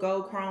pink, a little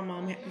gold chrome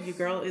on. Your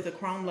girl is a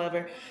chrome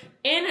lover.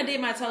 And I did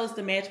my toes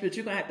to match, but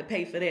you're going to have to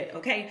pay for that,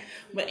 okay?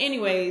 But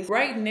anyways,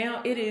 right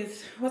now it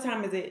is, what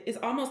time is it? It's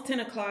almost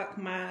 10 o'clock.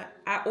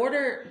 I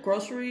ordered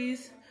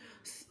groceries.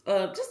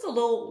 Just a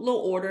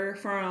little order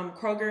from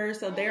Kroger.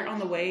 So they're on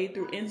the way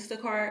through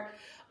Instacart.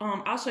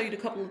 I'll show you the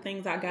couple of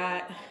things I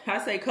got. I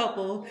say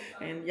couple,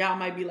 and y'all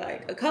might be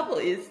like, a couple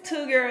is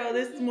 2, girl.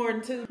 This is more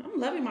than 2. I'm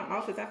loving my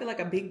office. I feel like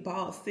a big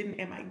boss sitting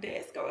at my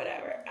desk or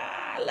whatever.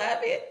 I love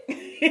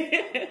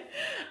it.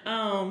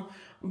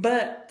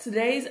 But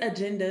today's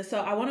agenda, so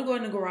I want to go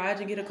in the garage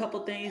and get a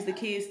couple things. The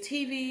kids'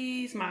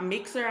 TVs, my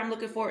mixer I'm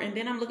looking for, and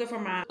then I'm looking for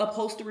my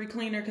upholstery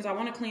cleaner because I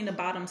want to clean the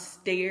bottom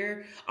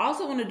stair. I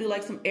also want to do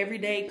like some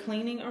everyday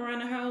cleaning around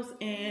the house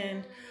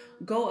and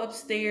go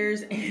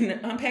upstairs and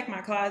unpack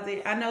my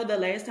closet. I know the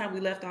last time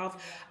we left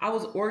off, I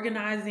was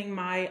organizing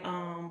my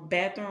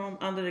bathroom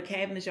under the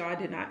cabinets. Y'all, I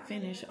did not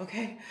finish,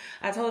 okay?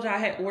 I told y'all I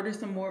had ordered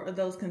some more of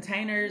those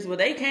containers. Well,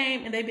 they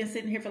came and they've been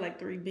sitting here for like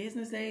 3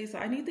 business days, so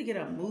I need to get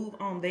a move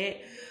on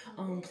that.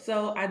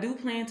 So I do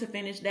plan to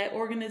finish that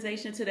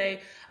organization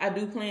today. I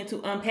do plan to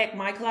unpack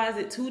my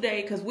closet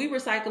today because we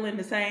recycling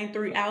the same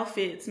 3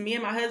 outfits. Me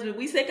and my husband,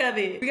 we sick of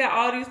it. We got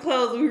all these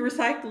clothes, we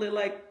recycle it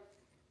like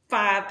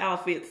 5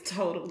 outfits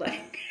total.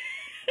 Like,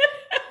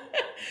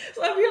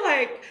 so if you're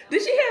like,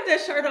 did she have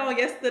that shirt on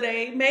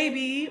yesterday?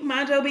 Maybe,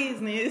 mind your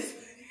business.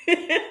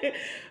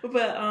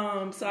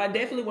 But so I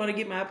definitely want to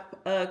get my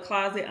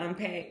closet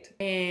unpacked.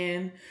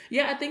 And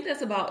yeah, I think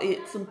that's about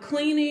it. Some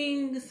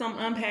cleaning, some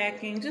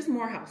unpacking, just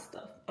more house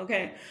stuff.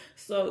 Okay,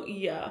 so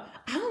yeah,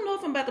 I don't know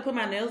if I'm about to put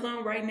my nails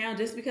on right now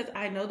just because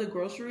I know the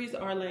groceries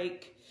are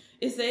like,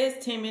 it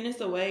says 10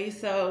 minutes away.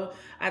 So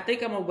I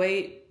think I'm gonna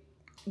wait,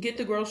 get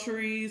the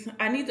groceries.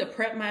 I need to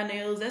prep my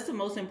nails. That's the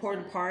most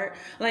important part.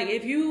 Like,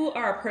 if you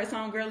are a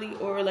press-on girly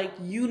or like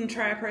you done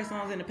tried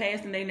press-ons in the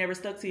past and they never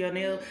stuck to your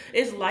nail,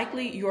 it's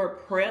likely your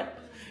prep.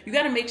 You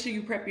got to make sure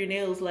you prep your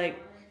nails.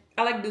 Like,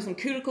 I like to do some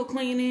cuticle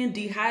cleaning,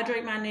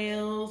 dehydrate my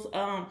nails.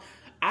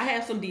 I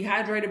have some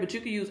dehydrator, but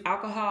you can use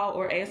alcohol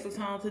or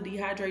acetone to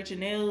dehydrate your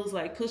nails.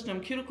 Like, push them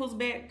cuticles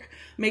back.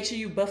 Make sure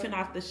you buffing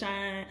off the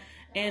shine.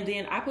 And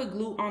then I put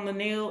glue on the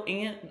nail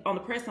and on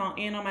the press-on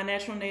and on my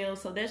natural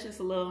nails. So that's just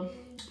a little,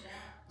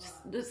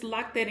 just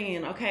lock that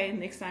in, okay?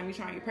 Next time you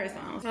try your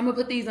press-ons. So I'm gonna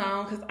put these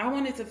on because I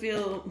want it to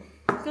feel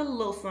a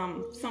little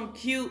some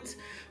cute,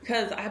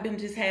 because I've been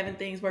just having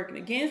things working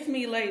against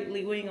me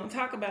lately. We ain't gonna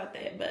talk about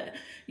that, but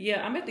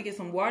yeah, I'm about to get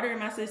some water in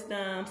my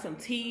system, some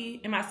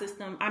tea in my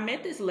system. I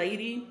met this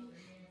lady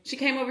She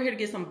came over here to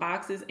get some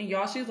boxes, and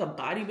y'all, she was a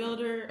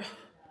bodybuilder.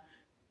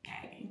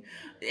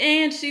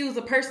 And she was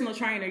a personal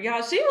trainer.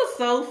 Y'all, she was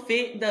so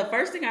fit. The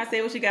first thing I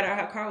said when she got out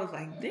of her car was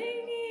like,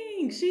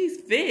 dang,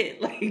 she's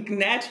fit, like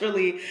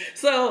naturally.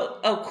 So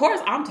of course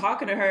I'm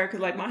talking to her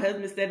because like my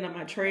husband's setting up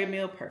my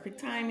treadmill,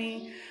 perfect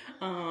timing.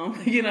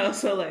 You know,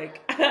 so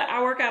like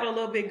I work out a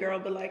little bit, girl,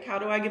 but like, how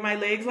do I get my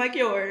legs like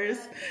yours?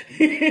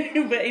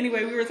 But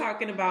anyway, we were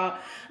talking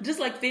about just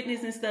like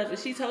fitness and stuff. And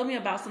she told me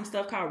about some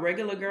stuff called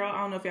Regular Girl.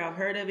 I don't know if y'all have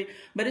heard of it,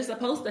 but it's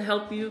supposed to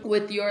help you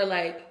with your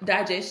like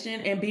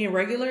digestion and being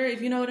regular,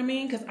 if you know what I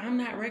mean. Cause I'm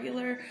not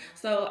regular.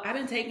 So I've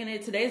been taking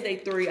it. Today's day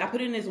 3. I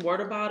put it in this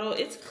water bottle.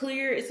 It's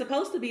clear. It's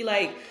supposed to be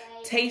like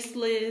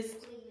tasteless,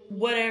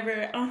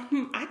 whatever.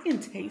 I can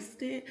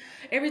taste it.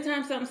 Every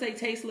time something say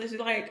tasteless, you're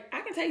like,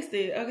 I can taste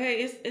it.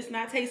 Okay, it's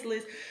not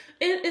tasteless.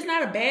 It's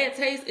not a bad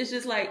taste. It's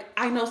just like,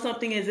 I know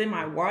something is in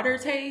my water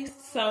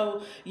taste.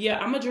 So yeah,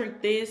 I'm gonna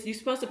drink this. You're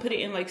supposed to put it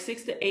in like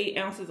 6 to 8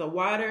 ounces of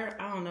water.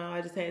 I don't know. I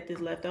just had this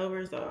left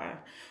over, so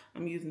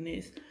I'm using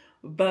this.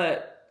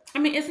 But I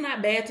mean, it's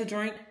not bad to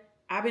drink.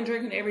 I've been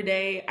drinking every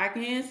day. I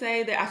can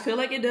say that I feel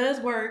like it does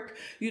work.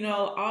 You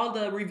know, all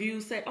the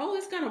reviews say, oh,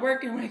 it's going to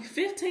work in like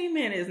 15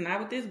 minutes. Not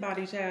with this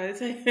body, child.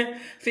 It takes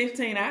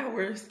 15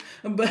 hours.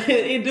 But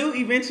it do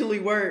eventually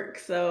work.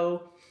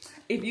 So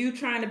if you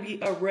trying to be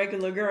a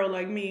regular girl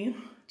like me,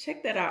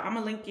 check that out. I'm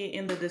going to link it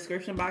in the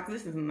description box.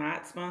 This is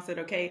not sponsored,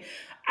 okay?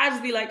 I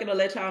just be liking to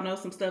let y'all know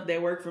some stuff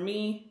that work for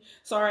me.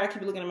 Sorry, I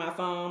keep looking at my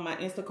phone. My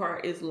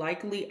Instacart is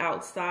likely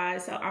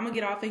outside. So I'm going to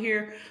get off of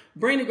here,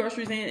 bring the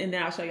groceries in, and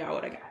then I'll show y'all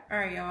what I got. All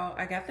right, y'all.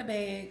 I got the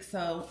bag.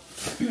 So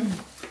let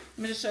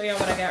me just show y'all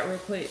what I got real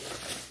quick.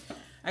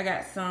 I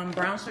got some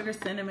brown sugar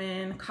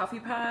cinnamon coffee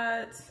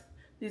pods.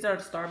 These are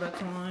the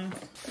Starbucks ones.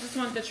 I just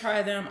wanted to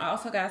try them. I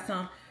also got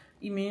some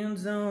Immune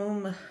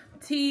Zoom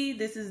tea.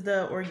 This is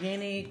the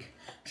organic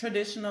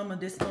traditional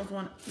medicinal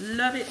one.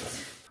 Love it.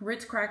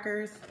 Ritz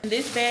crackers.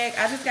 This bag,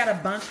 I just got a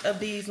bunch of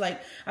these.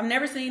 Like, I've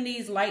never seen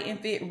these Light and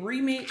Fit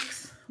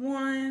remix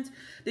ones.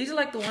 These are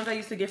like the ones I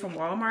used to get from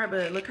Walmart,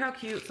 but look how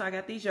cute. So I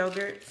got these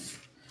yogurts.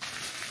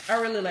 I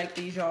really like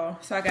these, y'all.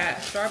 So I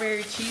got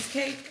strawberry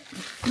cheesecake,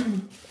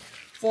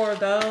 4 of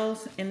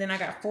those, and then I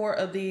got 4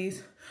 of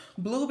these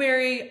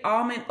blueberry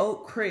almond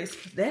oat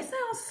crisp. That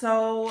sounds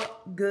so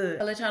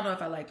good. I'll let y'all know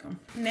if I like them.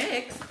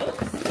 Next,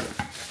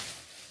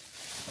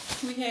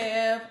 we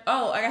have,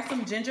 oh, I got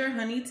some ginger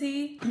honey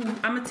tea.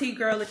 I'm a tea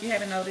girl if you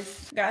haven't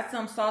noticed. Got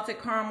some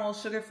salted caramel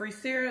sugar-free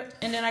syrup.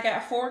 And then I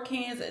got 4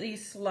 cans of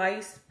these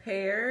sliced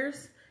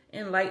pears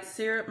and light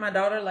syrup. My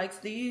daughter likes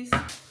these.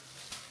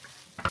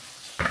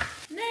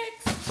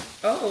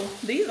 Next, oh,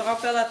 these all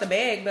fell out the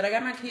bag, but I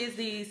got my kids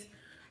these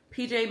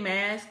PJ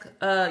Masks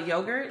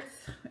yogurts.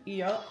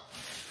 Yup.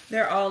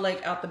 They're all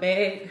like out the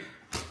bag.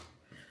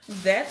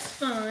 That's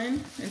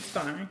fun. It's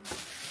fine.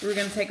 We're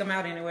gonna take them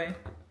out anyway.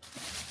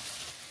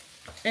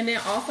 And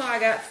then also I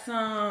got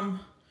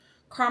some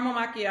caramel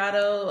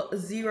macchiato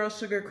zero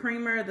sugar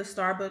creamer, the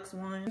Starbucks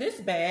one.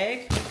 This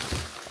bag,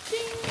 ding.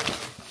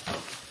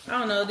 I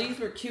don't know, these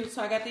were cute.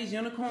 So I got these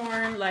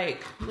unicorn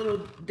like little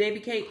Debbie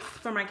cakes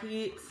for my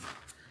kids,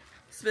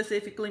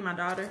 specifically my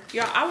daughter.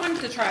 Y'all, I wanted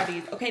to try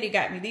these. Okay, they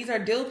got me. These are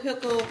dill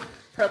pickle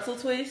pretzel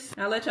twists.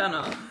 I'll let y'all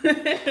know.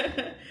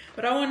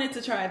 But I wanted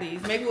to try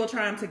these. Maybe we'll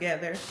try them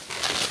together.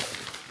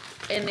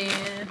 And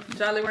then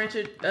Jolly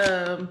Rancher,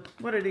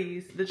 what are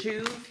these? The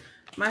chews.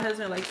 My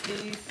husband likes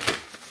these.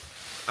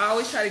 I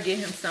always try to get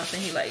him something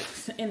he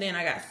likes. And then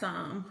I got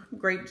some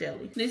grape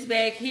jelly. This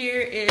bag here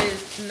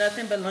is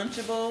nothing but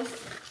Lunchables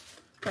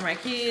for my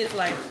kids.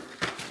 Like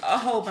a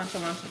whole bunch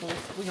of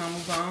Lunchables. We're gonna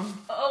move on.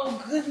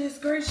 Oh goodness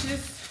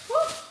gracious.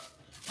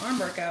 Woo. Arm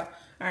workout.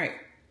 All right,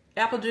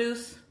 apple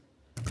juice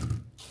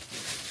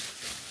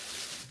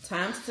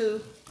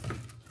 ×2.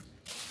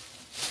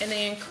 And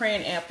then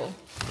cran apple.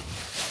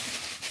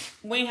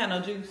 We ain't had no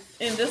juice.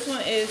 And this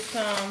one is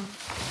some,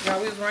 y'all,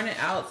 we was running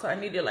out, so I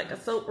needed like a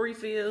soap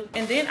refill.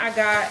 And then I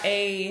got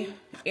a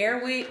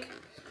Airwick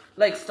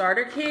like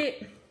starter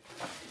kit.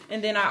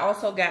 And then I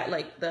also got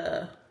like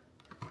the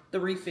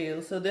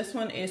refill. So this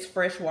one is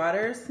Fresh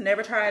Waters.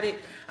 Never tried it.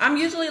 I'm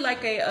usually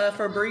like a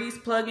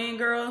Febreze plug-in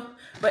girl,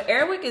 but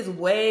Airwick is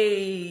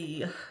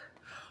way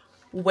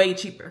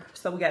cheaper.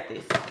 So we got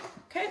this.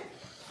 Okay.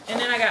 And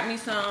then I got me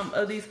some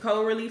of these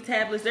cold relief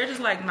tablets. They're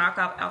just like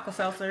knockoff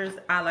Alka-Seltzers.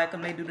 I like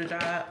them. They do the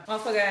job.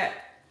 Also got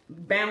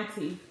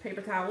Bounty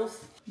paper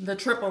towels. The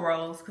triple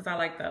rolls, because I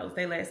like those.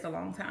 They last a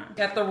long time.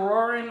 Got the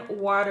Roaring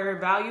Water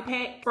Value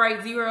Pack.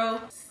 Sprite Zero,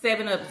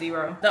 7-Up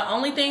Zero. The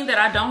only thing that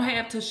I don't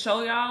have to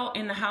show y'all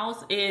in the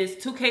house is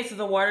 2 cases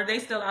of water. They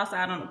still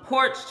outside on the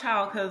porch,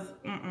 child, because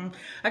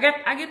I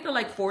get the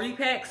like 40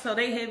 packs, so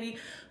they heavy.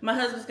 My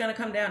husband's going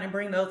to come down and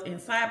bring those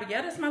inside. But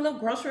yeah, that's my little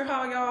grocery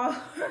haul, y'all.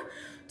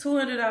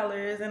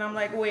 $200, and I'm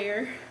like,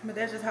 where? But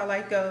that's just how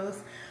life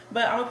goes.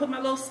 But I'm gonna put my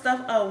little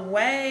stuff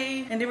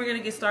away, and then we're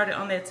gonna get started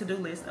on that to-do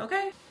list,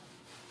 okay?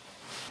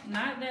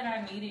 Not that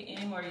I needed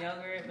any more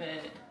yogurt,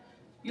 but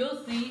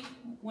you'll see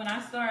when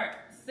I start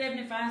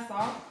 75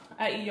 salt,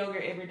 I eat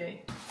yogurt every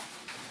day.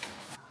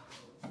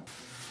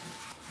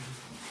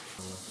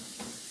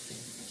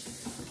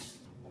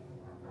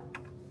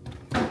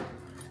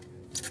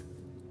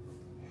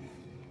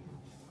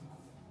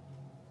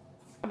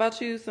 How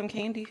about you? Some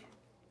candy?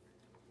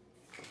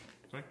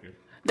 Thank you.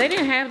 They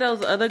didn't have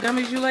those other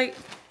gummies you like,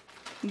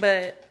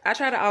 but I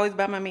try to always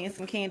buy my man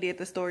some candy at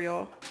the store,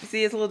 y'all. You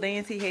see his little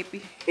dance, he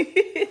happy.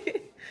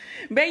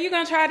 Babe, you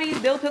gonna try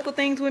these dill pickle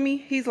things with me?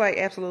 He's like,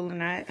 absolutely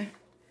not.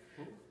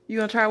 You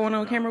gonna try one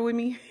on camera with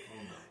me?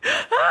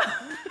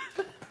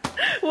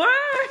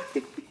 Why?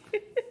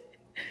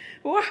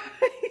 Why?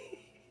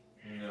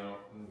 No,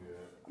 I'm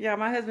good. Yeah,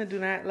 my husband do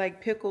not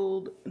like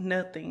pickled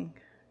nothing.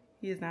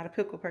 He is not a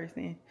pickle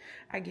person.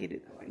 I get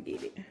it though, I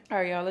get it. All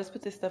right, y'all, let's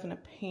put this stuff in the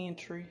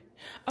pantry.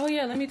 Oh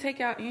yeah, let me take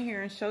y'all in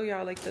here and show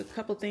y'all like the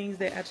couple things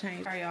that I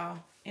changed. All right, y'all,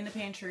 in the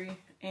pantry,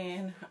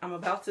 and I'm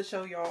about to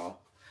show y'all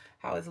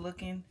how it's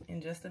looking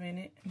in just a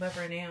minute. But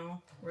for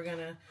now, we're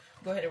gonna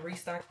go ahead and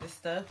restock this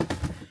stuff.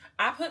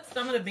 I put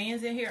some of the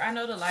bins in here. I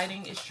know the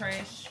lighting is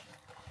trash.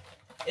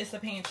 It's a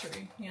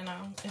pantry, you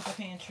know, it's a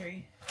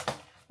pantry.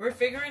 We're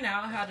figuring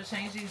out how to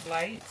change these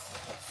lights,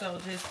 so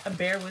just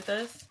bear with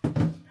us.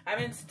 I've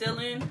been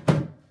stealing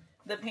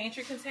the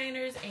pantry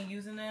containers and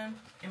using them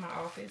in my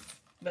office,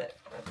 but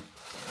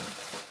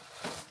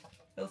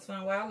it was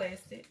fun while it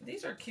lasted.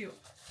 These are cute.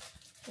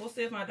 We'll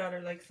see if my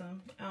daughter likes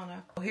them. I don't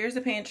know. Well, here's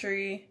the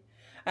pantry.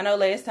 I know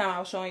last time I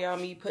was showing y'all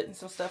me putting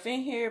some stuff in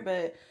here,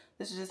 but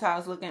this is just how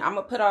it's looking. I'm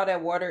gonna put all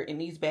that water in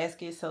these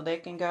baskets so they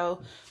can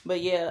go.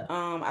 But yeah,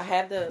 I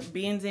have the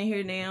bins in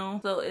here now,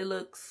 so it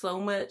looks so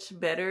much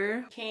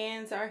better.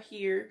 Cans are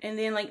here, and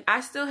then like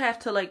I still have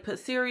to like put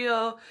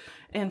cereal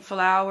and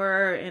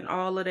flour and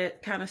all of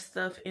that kind of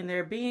stuff in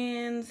their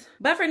bins.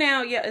 But for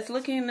now, yeah, it's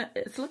looking better.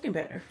 It's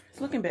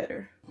looking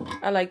better.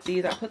 I like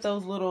these. I put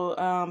those little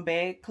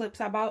bag clips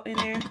I bought in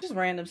there. Just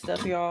random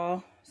stuff,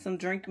 y'all. Some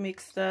drink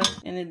mix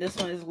stuff, and then this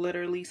one is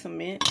literally some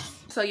mints.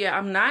 So yeah,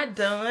 I'm not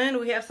done.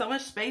 We have so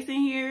much space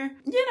in here.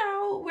 You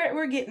know,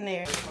 we're getting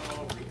there.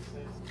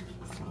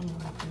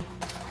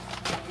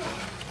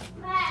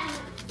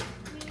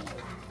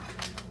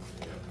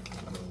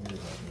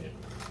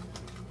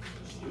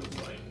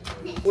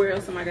 Where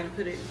else am I gonna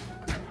put it?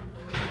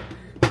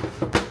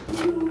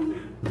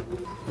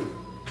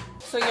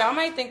 So y'all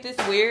might think this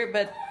weird,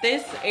 but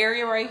this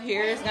area right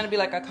here is gonna be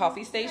like a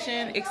coffee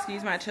station.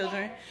 Excuse my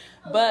children.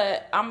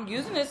 But I'm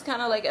using this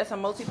kind of like as a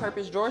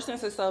multi-purpose drawer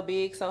since it's so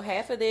big. So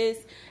half of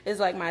this is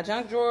like my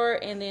junk drawer,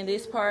 and then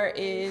this part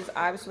is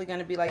obviously going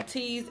to be like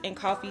teas and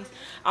coffees.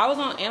 I was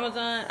on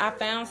Amazon. I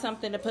found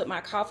something to put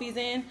my coffees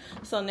in.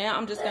 So now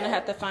I'm just going to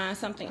have to find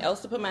something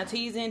else to put my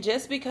teas in,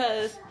 just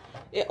because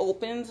it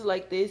opens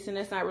like this and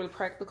it's not really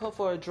practical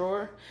for a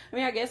drawer. I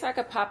mean, I guess I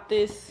could pop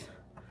this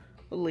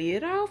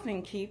lid off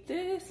and keep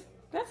this.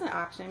 That's an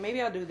option.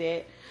 Maybe I'll do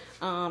that,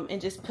 and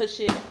just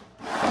push it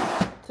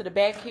to the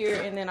back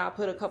here, and then I'll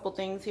put a couple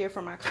things here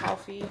for my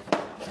coffee.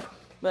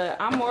 But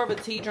I'm more of a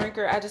tea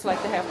drinker. I just like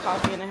to have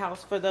coffee in the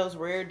house for those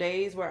rare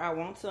days where I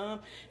want some.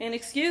 And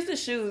excuse the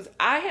shoes,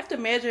 I have to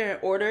measure and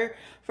order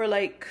for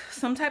like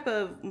some type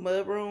of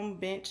mudroom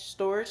bench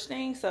storage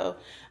thing, so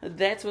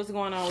that's what's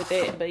going on with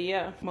that. But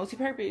yeah,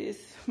 multi-purpose.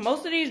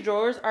 Most of these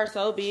drawers are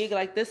so big.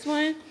 Like this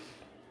one,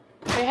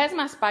 it has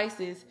my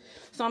spices,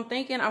 so I'm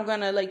thinking I'm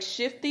gonna like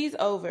shift these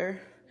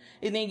over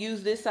and then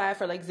use this side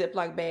for like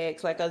Ziploc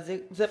bags, like a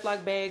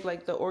Ziploc bag,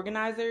 like the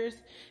organizers,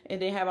 and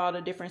then have all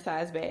the different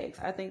size bags.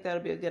 I think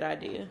that'll be a good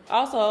idea.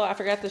 Also, I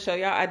forgot to show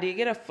y'all, I did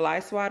get a fly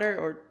swatter,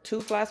 or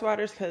 2 fly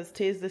swatters, because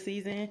 'tis the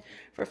season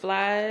for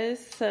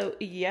flies. So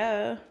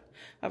yeah,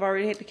 I've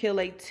already had to kill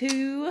like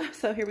 2.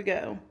 So here we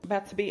go.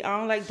 About to be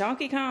on like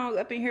Donkey Kong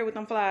up in here with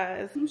them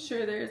flies. I'm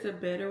sure there's a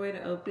better way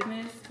to open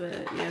this, but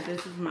yeah,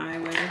 this is my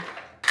way.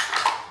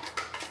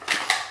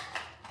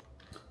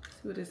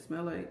 See what it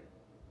smells like.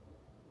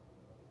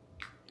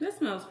 That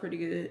smells pretty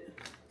good.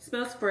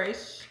 Smells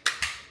fresh.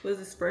 Was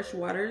this fresh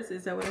waters?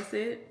 Is that what I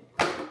said?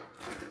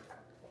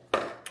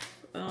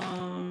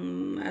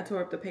 I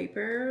tore up the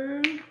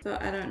paper, so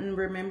I don't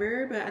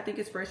remember, but I think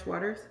it's fresh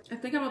waters. I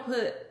think I'm gonna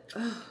put,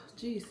 oh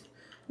geez,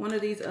 one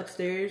of these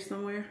upstairs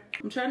somewhere.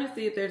 I'm trying to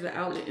see if there's an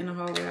outlet in the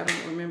hallway. I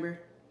don't remember.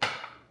 But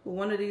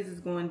one of these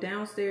is going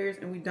downstairs,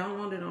 and we don't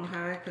want it on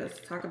high, because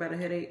talk about a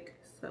headache.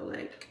 So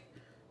like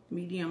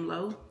medium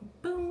low.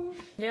 Boom.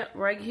 Yep,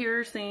 right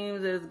here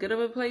seems as good of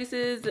a place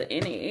as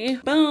any.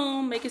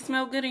 Boom, make it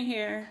smell good in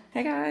here.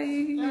 Hey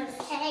guys.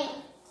 Hey.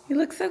 You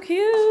look so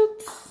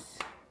cute.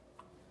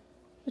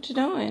 What you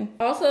doing?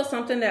 Also,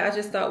 something that I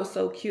just thought was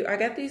so cute, I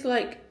got these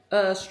like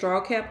straw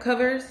cap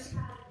covers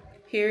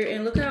here,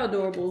 and look how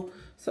adorable.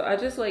 So I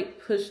just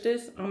like push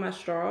this on my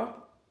straw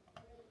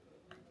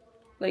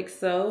like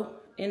so,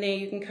 and then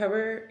you can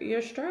cover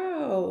your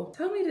straw.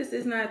 Tell me this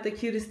is not the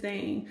cutest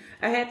thing.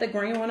 I had the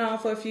green one on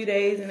for a few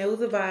days and it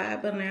was a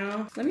vibe, but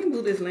now, let me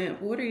move this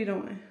lamp. What are you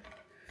doing?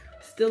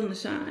 Still in the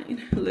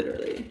shine,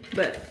 literally.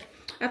 But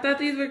I thought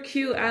these were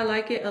cute. I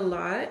like it a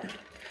lot.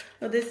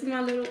 Oh, this is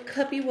my little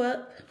cuppy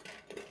wup.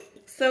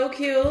 So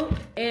cute.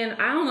 And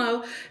I don't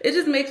know, it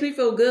just makes me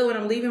feel good when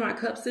I'm leaving my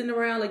cup sitting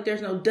around. Like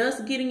there's no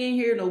dust getting in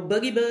here, no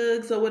buggy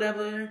bugs or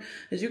whatever.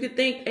 As you could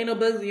think, ain't no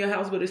bugs in your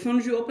house, but as soon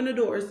as you open the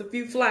door, it's a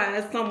few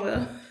flies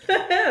somewhere.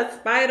 A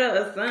spider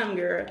or something,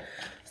 girl.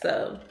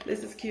 So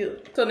this is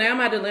cute. So now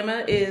my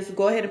dilemma is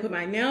go ahead and put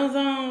my nails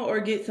on or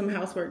get some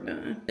housework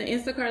done. The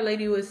Instacart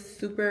lady was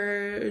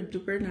super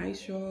duper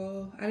nice,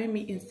 y'all. I've been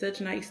meeting such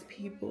nice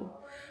people.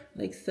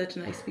 Like such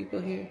nice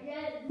people here.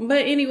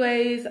 But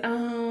anyways,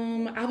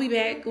 I'll be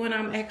back when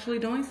I'm actually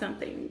doing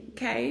something,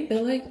 okay? I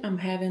feel like I'm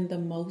having the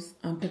most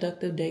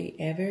unproductive day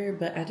ever,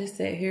 but I just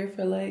sat here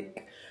for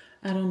like,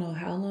 I don't know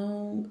how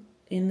long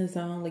in the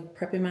zone, like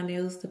prepping my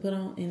nails to put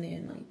on and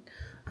then like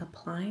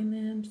applying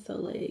them. So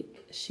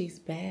like she's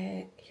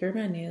back. Here are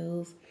my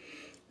nails.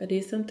 I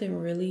did something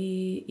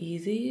really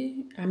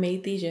easy. I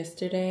made these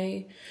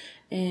yesterday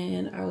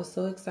and I was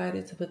so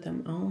excited to put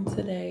them on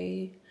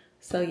today.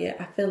 So yeah,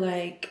 I feel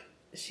like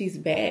she's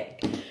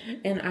back.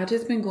 And I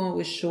just been going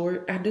with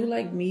short. I do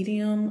like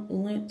medium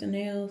length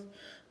nails,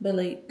 but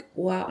like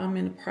while I'm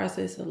in the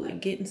process of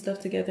like getting stuff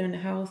together in the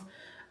house,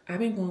 I've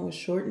been going with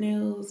short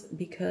nails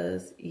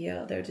because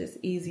yeah, they're just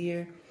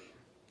easier.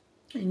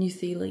 And you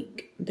see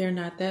like they're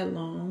not that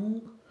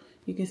long.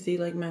 You can see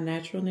like my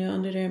natural nail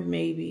under there,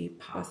 maybe,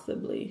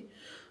 possibly.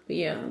 But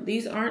yeah,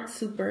 these aren't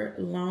super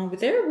long, but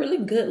they're a really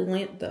good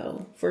length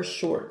though for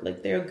short.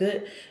 Like they're a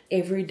good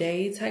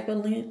everyday type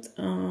of length.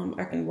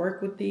 I can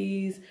work with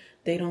these.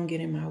 They don't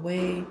get in my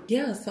way.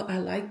 Yeah, so I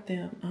like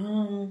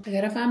them. I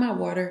gotta find my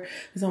water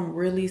because I'm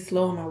really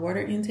slow on my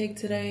water intake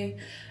today.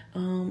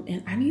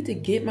 And I need to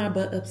get my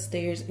butt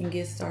upstairs and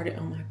get started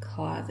on my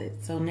closet.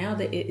 So now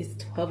that it is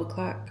 12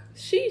 o'clock,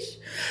 sheesh.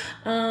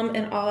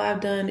 And all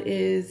I've done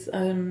is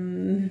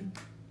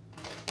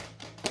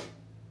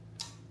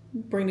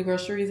bring the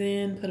groceries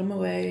in, put them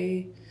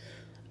away,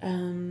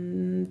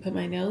 put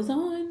my nails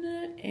on,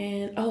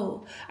 and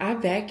oh, I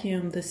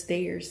vacuumed the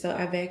stairs. So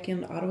I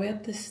vacuumed all the way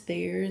up the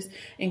stairs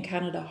and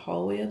kind of the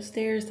hallway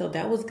upstairs. So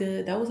that was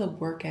good. That was a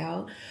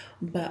workout.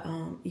 But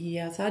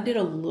yeah, so I did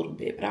a little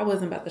bit, but I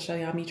wasn't about to show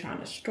y'all me trying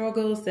to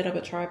struggle, set up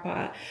a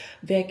tripod,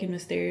 vacuum the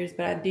stairs.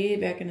 But I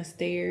did vacuum the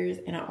stairs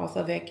and I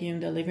also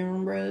vacuumed the living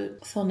room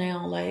rug. So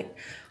now like,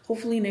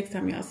 hopefully next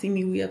time y'all see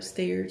me, we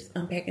upstairs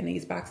unpacking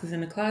these boxes in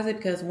the closet,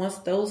 because once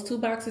those 2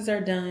 boxes are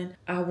done,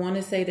 I want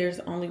to say there's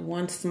only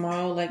one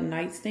small like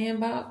nightstand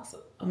box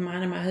of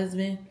mine and my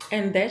husband,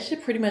 and that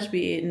should pretty much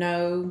be it.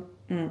 No,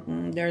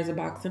 there's a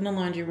box in the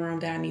laundry room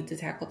that I need to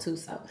tackle too.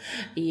 So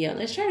yeah,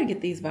 let's try to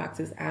get these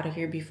boxes out of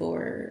here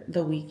before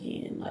the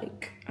weekend.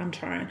 Like I'm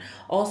trying.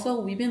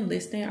 Also, we've been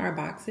listing our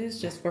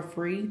boxes just for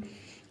free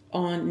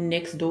on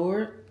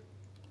Nextdoor.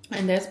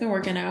 And that's been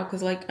working out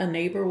because like a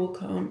neighbor will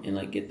come and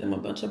like get them a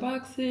bunch of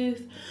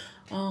boxes.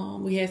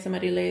 We had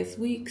somebody last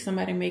week.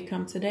 Somebody may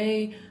come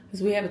today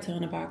because we have a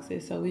ton of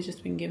boxes. So we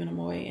just been giving them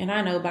away. And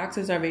I know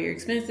boxes are very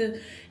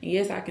expensive. And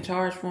yes, I can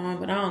charge for them.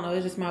 But I don't know.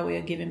 It's just my way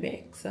of giving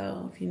back.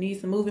 So if you need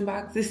some moving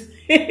boxes,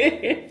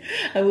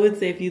 I would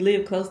say if you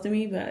live close to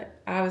me. But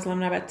obviously I'm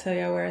not about to tell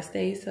y'all where I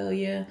stay. So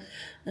yeah.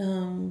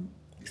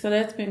 So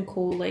that's been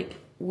cool. Like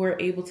we're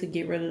able to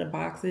get rid of the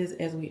boxes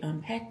as we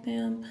unpack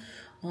them.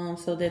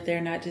 So that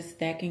they're not just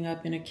stacking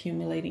up and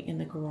accumulating in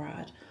the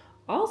garage.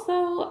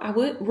 Also, I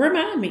would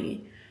remind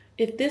me,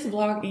 if this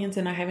vlog ends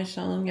and I haven't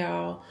shown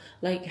y'all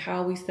like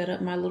how we set up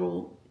my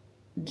little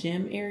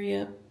gym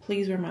area,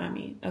 please remind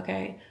me,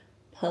 okay?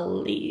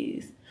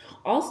 Please.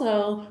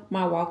 Also,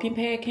 my walking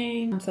pad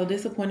came. I'm so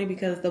disappointed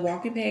because the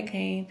walking pad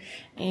came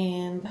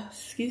and,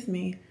 excuse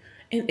me,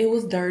 and it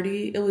was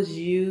dirty. It was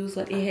used.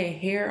 Like it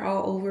had hair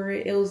all over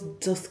it. It was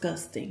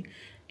disgusting.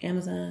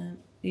 Amazon,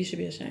 you should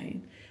be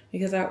ashamed.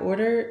 Because I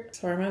ordered,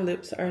 sorry, my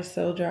lips are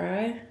so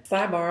dry.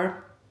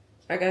 Sidebar,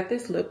 I got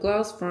this lip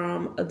gloss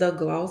from the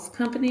Gloss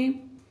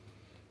Company.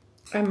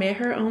 I met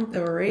her on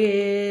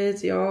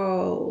Threads,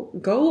 y'all.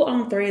 Go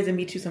on Threads and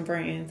meet you some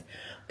friends.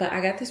 But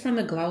I got this from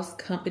the Gloss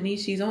Company.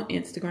 She's on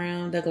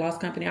Instagram, the Gloss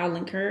Company. I'll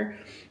link her.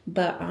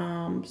 But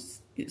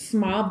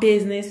small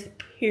business,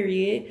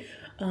 period.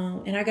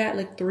 And I got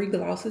like 3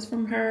 glosses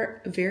from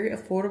her. Very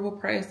affordable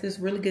prices,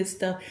 really good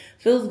stuff.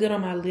 Feels good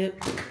on my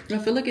lip. I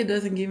feel like it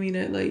doesn't give me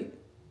that like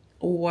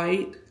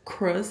white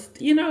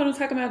crust, you know what I'm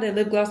talking about, that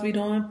lip gloss be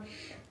doing,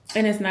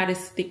 and it's not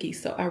as sticky,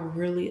 so I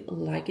really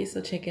like it. So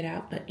check it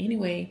out. But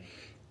anyway,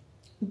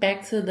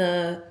 back to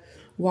the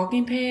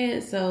walking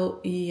pad.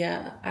 So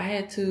yeah, I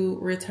had to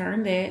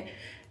return that,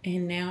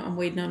 and now I'm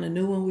waiting on a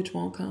new one, which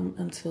won't come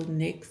until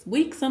next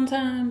week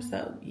sometime.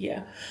 So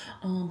yeah,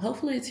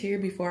 hopefully it's here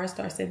before I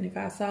start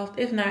 75 soft.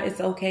 If not, it's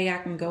okay. I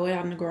can go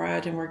out in the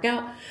garage and work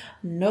out.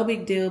 No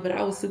big deal. But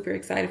I was super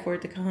excited for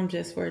it to come,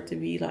 just for it to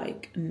be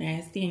like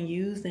nasty and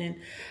used. And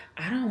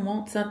I don't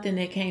want something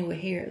that came with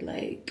hair.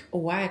 Like,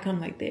 why it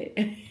come like that?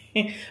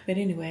 But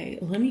anyway,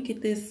 let me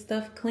get this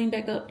stuff cleaned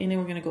back up and then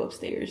we're gonna go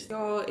upstairs.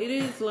 Y'all, it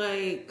is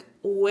like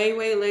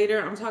way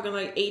later. I'm talking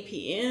like 8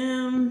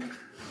 p.m.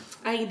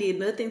 I ain't did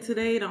nothing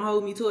today. Don't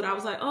hold me to it. I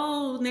was like,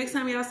 oh, next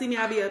time y'all see me,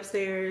 I'll be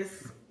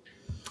upstairs.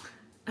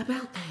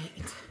 About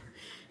that.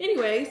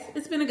 Anyways,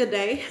 it's been a good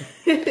day.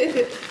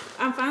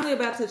 I'm finally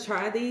about to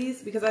try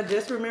these because I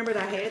just remembered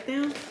I had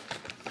them.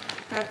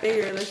 I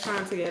figured let's try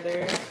them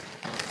together.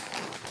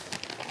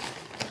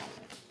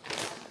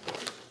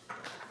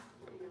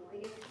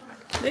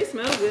 They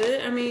smell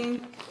good. I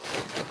mean,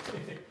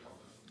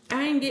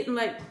 I ain't getting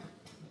like,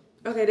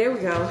 okay, there we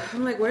go.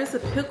 I'm like, where's the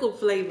pickle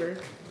flavor?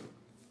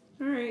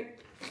 All right.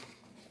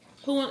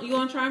 You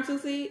want to try them,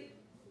 Susie?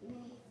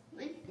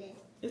 What's this?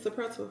 It's a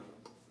pretzel.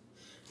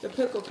 The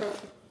pickle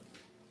pretzel.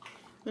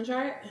 Want to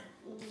try it?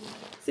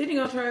 Sydney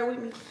gonna try it with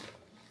me.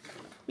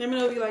 Let me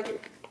know if you like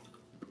it.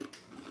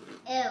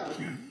 Ew.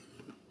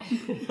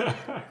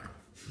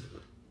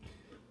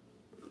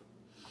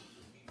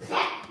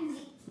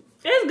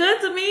 It's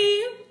good to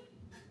me.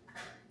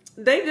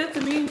 They good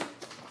to me. It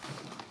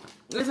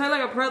tastes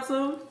like a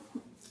pretzel.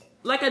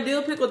 Like a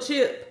dill pickle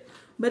chip,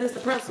 but it's a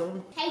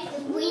pretzel. Tastes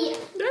weird.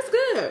 That's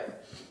good.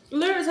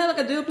 Literally tastes like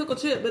a dill pickle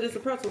chip, but it's a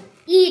pretzel.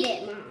 Eat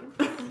it,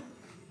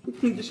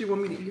 Mom. Does she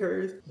want me to eat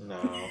hers?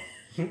 No.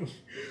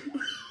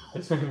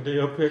 It's some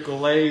dill pickle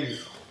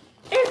Lays.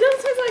 It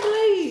does taste like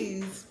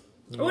Lay's.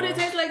 No. What it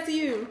taste like to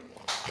you?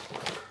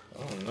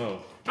 I don't know.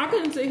 I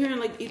couldn't sit here and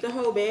like eat the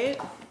whole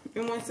bag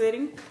in one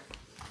sitting,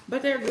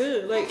 but they're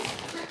good. Like,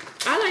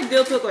 I like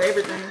dill pickle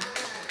everything.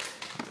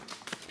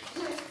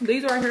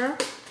 These right here,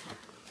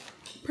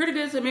 pretty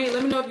good to me.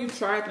 Let me know if you've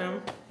tried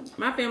them.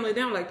 My family,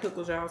 they don't like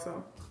pickles, y'all,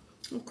 so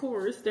of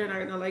course they're not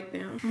gonna like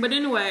them. But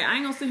anyway, I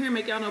ain't gonna sit here and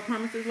make y'all no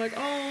promises like,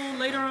 oh,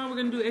 later on we're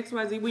gonna do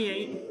XYZ. We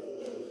ain't.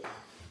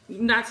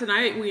 Not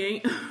tonight, we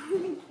ain't.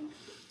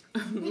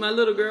 My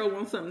little girl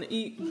wants something to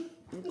eat.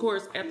 Of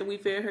course, after we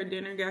fed her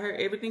dinner, got her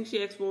everything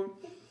she asked for,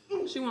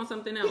 she wants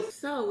something else.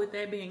 So with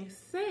that being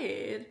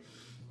said,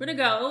 we're gonna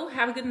go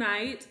have a good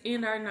night,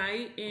 end our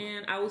night,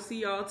 and I will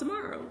see y'all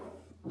tomorrow.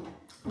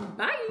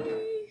 Bye.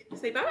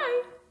 Say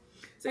bye.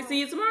 Say see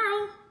you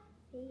tomorrow.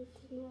 See you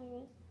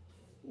tomorrow.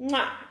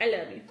 Mwah. I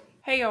love you.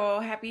 Hey y'all,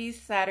 happy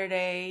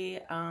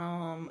Saturday.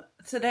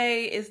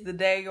 Today is the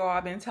day, y'all.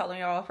 I've been telling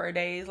y'all for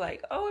days,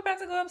 like, oh, we're about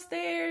to go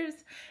upstairs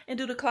and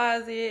do the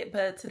closet,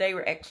 but today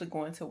we're actually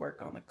going to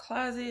work on the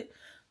closet.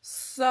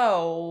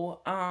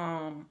 So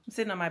I'm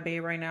sitting on my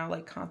bed right now,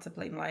 like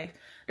contemplating life.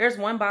 There's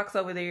one box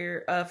over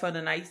there for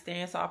the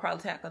nightstand, so I'll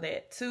probably tackle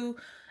that too.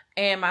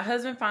 And my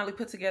husband finally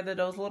put together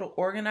those little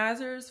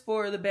organizers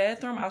for the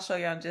bathroom. I'll show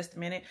y'all in just a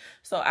minute,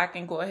 so I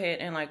can go ahead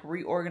and like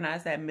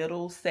reorganize that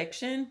middle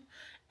section.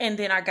 And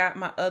then I got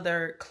my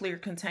other clear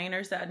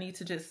containers that I need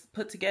to just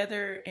put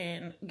together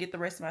and get the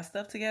rest of my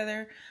stuff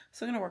together.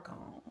 So I'm gonna work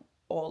on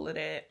all of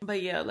that.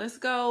 But yeah, let's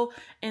go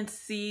and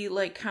see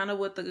like kind of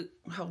what the,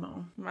 hold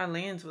on, my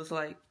lens was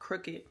like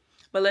crooked.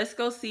 But let's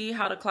go see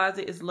how the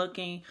closet is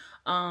looking.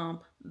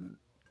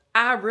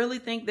 I really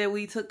think that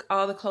we took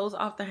all the clothes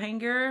off the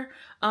hanger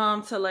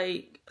to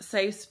like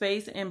save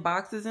space in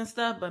boxes and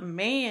stuff. But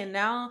man,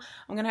 now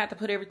I'm gonna have to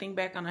put everything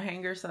back on the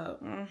hanger.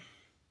 So,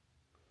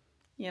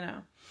 you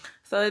know.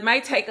 So it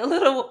might take a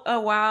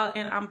while,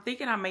 and I'm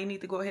thinking I may need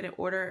to go ahead and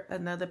order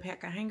another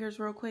pack of hangers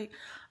real quick.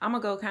 I'm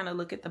gonna go kind of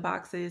look at the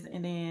boxes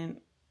and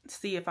then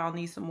see if I'll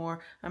need some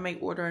more. I may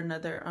order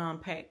another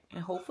pack,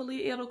 and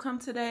hopefully it'll come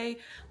today.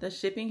 The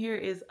shipping here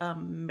is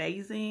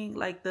amazing.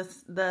 Like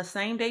the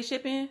same day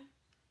shipping.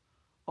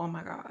 Oh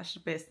my gosh,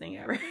 best thing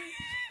ever.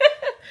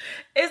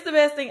 It's the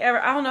best thing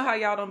ever. I don't know how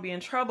y'all don't be in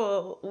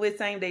trouble with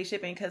same day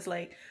shipping, because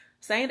like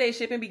same day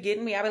shipping be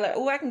getting me. I be like,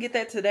 oh, I can get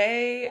that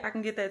today. I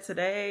can get that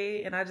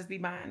today. And I just be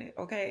buying it,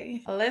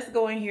 okay? Let's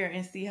go in here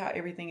and see how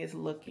everything is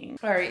looking.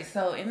 All right,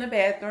 so in the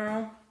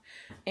bathroom.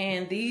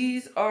 And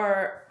these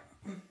are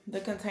the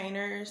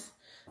containers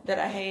that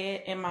I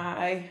had in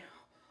my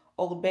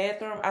old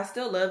bathroom. I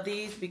still love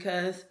these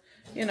because,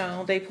 you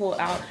know, they pull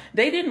out.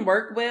 They didn't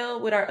work well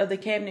with our other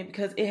cabinet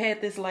because it had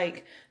this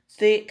like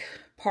thick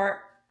part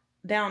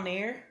down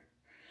there.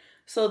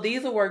 So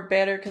these will work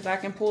better because I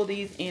can pull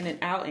these in and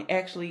out and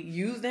actually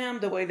use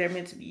them the way they're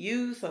meant to be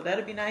used. So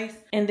that'll be nice.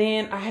 And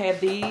then I have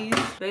these.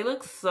 They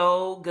look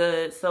so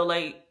good. So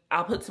like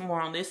I'll put some more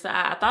on this side.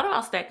 I thought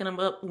about stacking them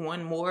up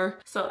one more.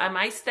 So I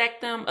might stack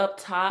them up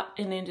top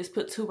and then just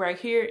put two right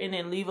here and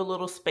then leave a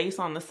little space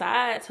on the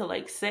side to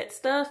like set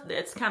stuff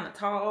that's kind of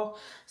tall.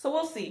 So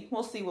we'll see.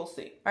 We'll see. We'll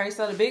see. All right.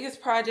 So the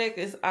biggest project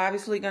is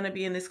obviously going to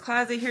be in this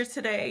closet here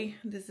today.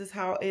 This is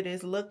how it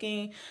is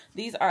looking.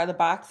 These are the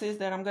boxes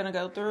that I'm going to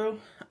go through.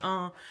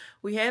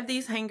 We have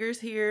these hangers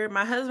here.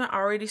 My husband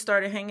already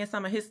started hanging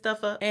some of his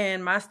stuff up,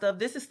 and my stuff,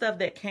 this is stuff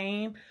that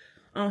came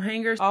on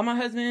hangers. All my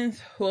husband's,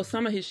 well,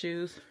 some of his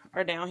shoes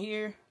are down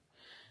here,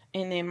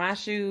 and then my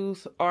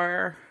shoes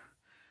are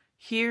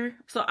here.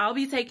 So I'll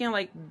be taking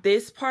like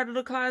this part of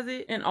the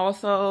closet and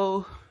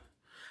also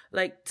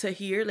like to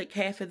here, like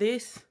half of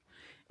this,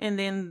 and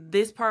then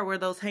this part where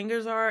those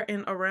hangers are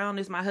and around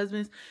is my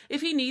husband's.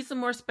 If he needs some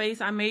more space,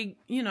 I may,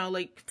 you know,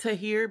 like to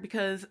here,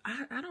 because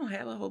I don't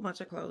have a whole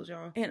bunch of clothes,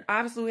 y'all. And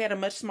obviously we had a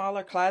much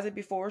smaller closet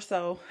before,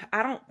 so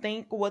I don't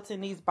think what's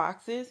in these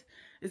boxes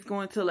is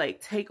going to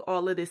like take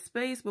all of this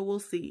space, but we'll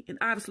see. And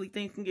obviously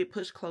things can get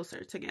pushed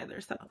closer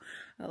together. So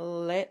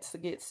let's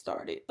get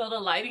started. So the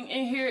lighting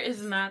in here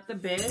is not the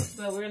best,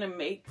 but we're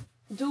gonna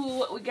do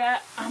what we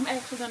got. I'm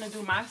actually gonna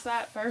do my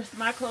side first,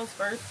 my clothes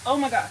first. Oh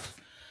my gosh.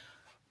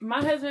 My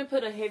husband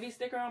put a heavy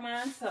sticker on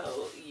mine,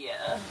 so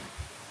yeah.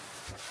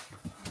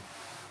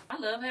 I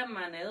love having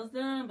my nails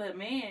done, but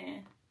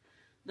man,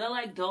 they're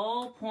like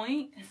dull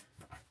point.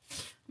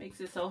 Makes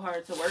it so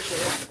hard to work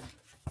with.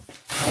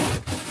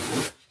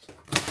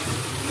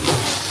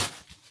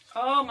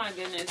 Oh my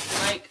goodness.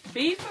 Like,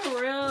 be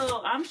for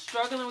real. I'm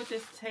struggling with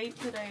this tape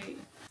today.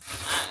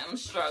 I'm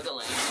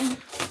struggling.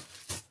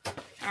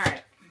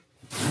 Alright.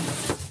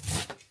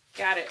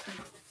 Got it.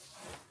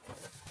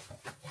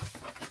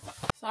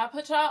 So I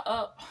put y'all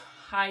up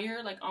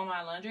higher, like on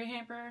my laundry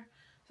hamper.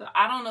 So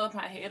I don't know if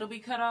my head will be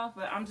cut off,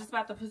 but I'm just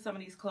about to put some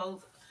of these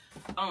clothes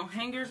on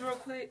hangers real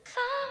quick.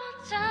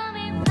 Someone tell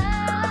me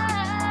why.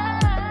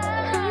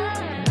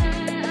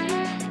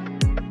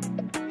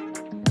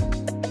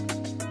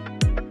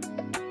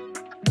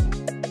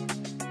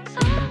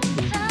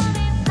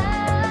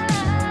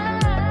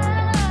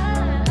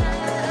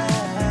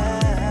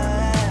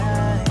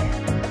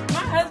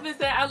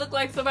 I look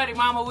like somebody's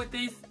mama with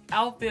this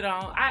outfit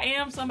on. I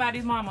am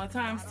somebody's mama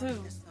times 2.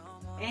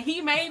 And he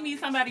made me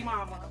somebody's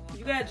mama.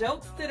 You got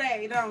jokes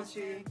today, don't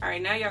you?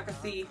 Alright, now y'all can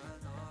see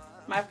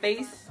my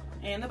face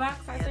and the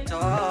box, I think.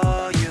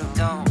 Oh, you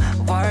don't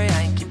worry,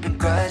 I ain't keeping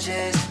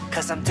grudges.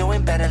 Cause I'm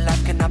doing better,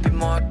 life cannot be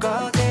more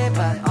golden.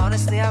 But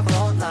honestly, I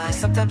won't lie.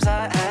 Sometimes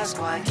I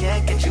ask why I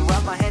can't get you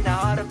out my head. Now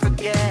hard to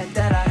forget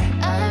that I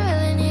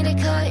really need to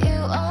cut you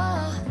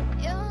off.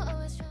 You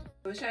always try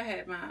to... Wish I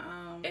had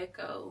my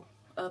echo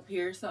up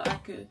here so I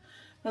could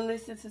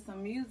listen to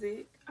some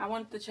music. I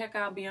wanted to check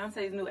out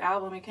Beyonce's new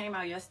album. It came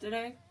out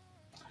yesterday,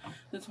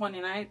 the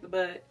 29th,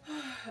 but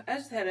I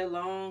just had a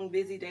long,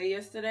 busy day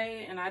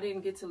yesterday and I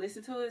didn't get to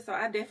listen to it. So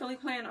I definitely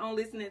plan on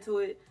listening to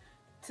it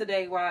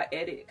today while I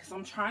edit, because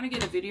I'm trying to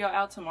get a video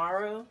out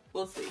tomorrow.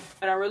 We'll see.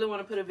 But I really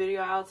want to put a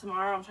video out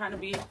tomorrow. I'm trying to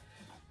be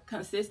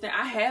consistent.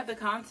 I have the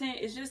content.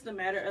 It's just a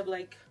matter of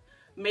like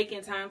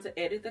making time to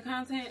edit the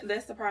content.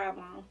 That's the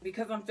problem,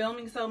 because I'm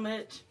filming so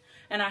much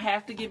and I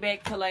have to get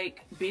back to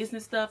like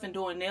business stuff and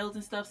doing nails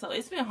and stuff. So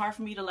it's been hard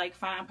for me to like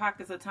find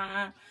pockets of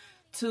time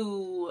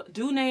to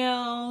do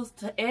nails,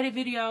 to edit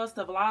videos,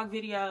 to vlog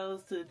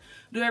videos, to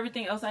do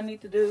everything else I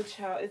need to do.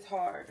 Child, it's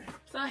hard.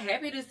 So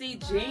happy to see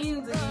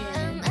jeans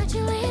again. I'm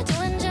actually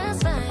doing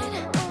just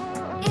fine.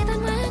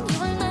 Even when you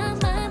are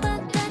not mine,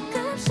 but that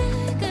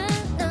가끔씩은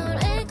널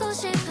잊고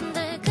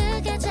싶은데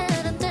그게 잘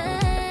안 돼.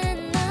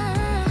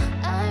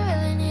 I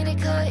really need to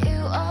cut you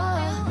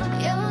off.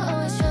 You're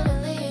always trying to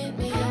lead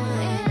me on.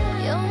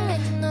 You're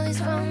making all these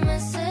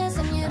promises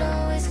and you'd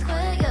always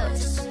quit. You're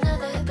just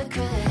another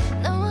hypocrite.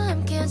 너와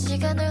함께한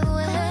시간을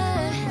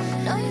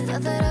후회해. No, you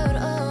thought that I would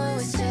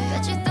always stay,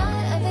 but you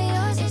thought I'd be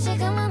yours. 이제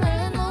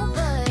그만할래, no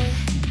way.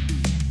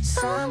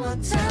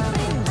 Someone tell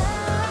me why.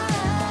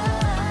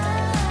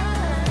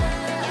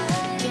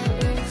 Can't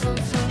move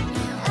from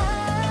you. I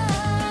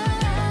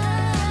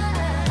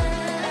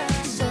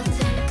still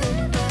think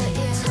about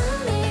you. Tell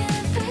me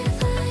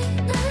everything.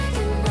 내게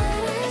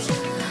말해줘.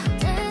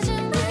 대신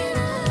we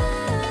know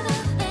the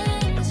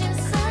things you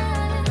say.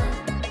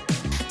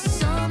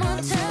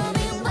 Someone tell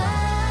me why.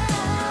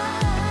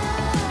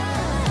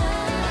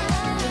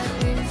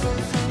 Can't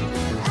move from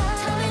you.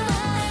 Tell me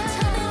why.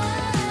 Tell me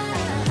why.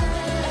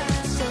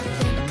 Still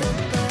think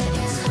about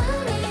you. Tell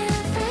me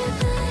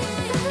everything.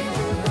 내게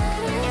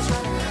말해줘.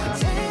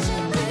 대신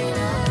we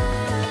know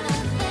the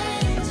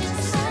things you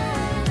say.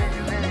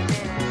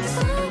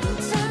 Someone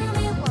tell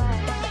me why.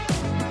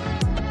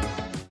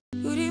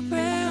 Would you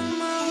prey on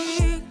my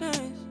weakness?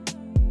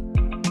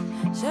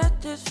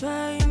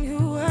 Satisfying you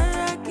while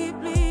I keep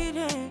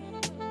bleeding.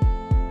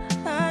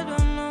 I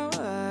don't know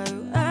why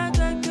you act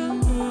like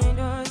you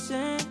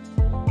innocent.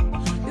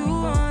 You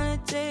wanna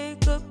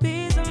take a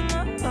piece of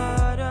my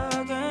heart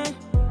again.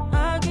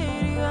 I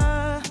get you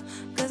up,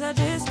 cause I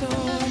just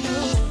don't want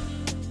you.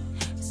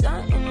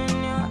 Something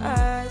in your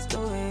eyes, the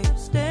way you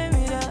stare at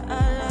me that I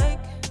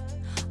like.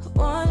 I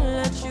wanna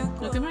let you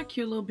go. Look at my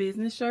cute little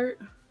business shirt.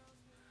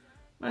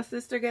 My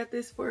sister got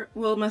this for,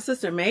 well, my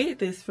sister made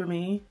this for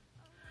me.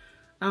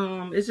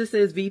 It just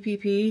says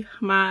VPP.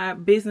 My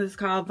business is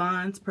called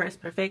Vaughn's Press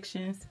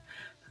Perfections.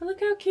 Look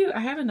how cute. I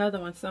have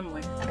another one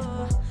somewhere.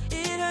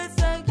 It hurts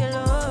like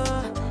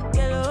yellow,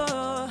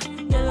 yellow,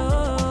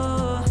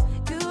 yellow.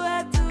 You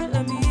had to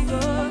let me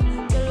go.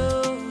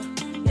 Yellow,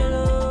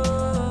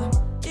 yellow.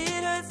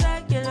 It hurts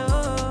like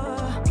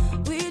yellow.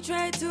 We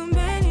tried too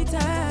many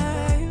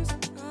times.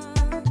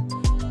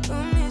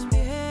 Don't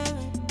misbehave.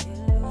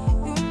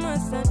 You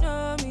must not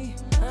know me.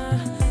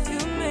 You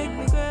make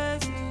me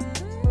crazy.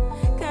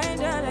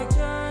 Kinda like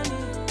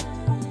Johnny.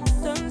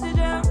 Don't sit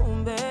down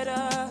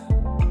better.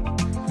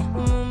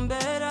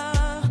 Better.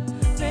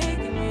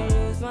 Making me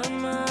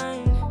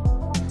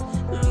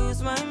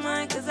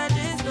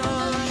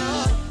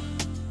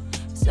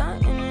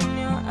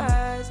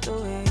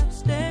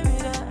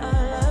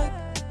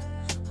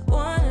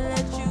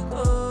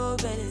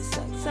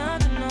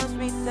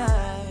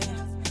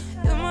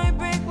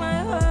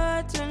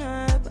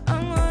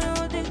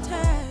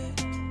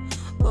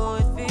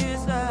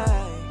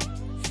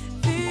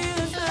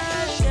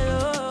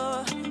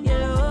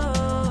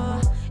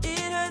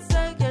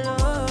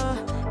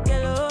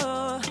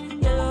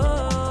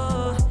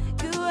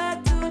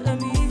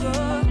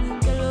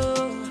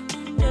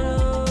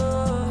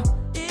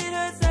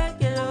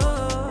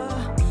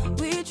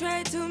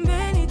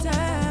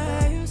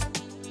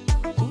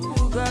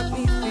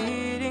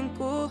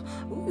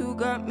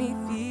got me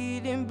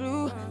feeling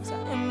blue.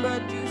 Something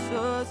but you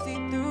so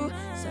see-through.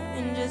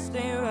 Something just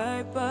ain't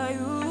right by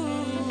you.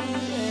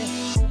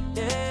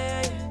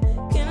 Yeah,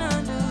 can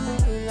I do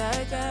you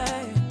like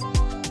I?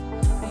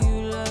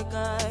 You like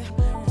I?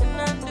 Can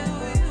I do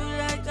you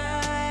like I?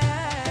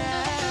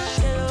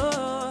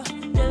 Yellow,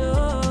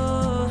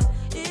 yellow,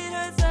 it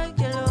hurts like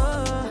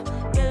yellow,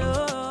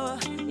 yellow,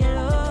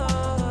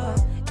 yellow.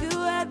 You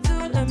have to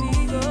let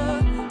me go.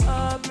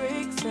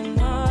 Heartbreaks and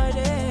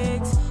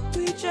heartaches,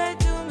 we tried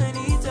too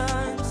many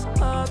times.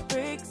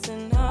 Heartbreaks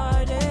and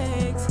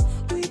heartaches,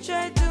 we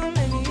tried too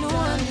many times. No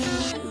one knew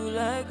you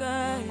like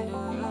I.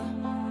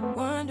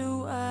 Wonder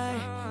why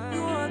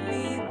you want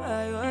me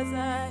by your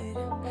side,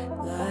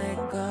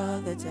 like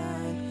all the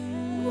time.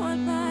 You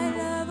want my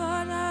love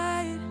all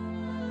night,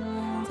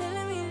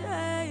 telling me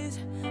lies.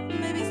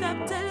 Maybe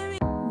stop telling me.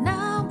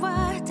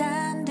 나와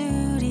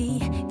단둘이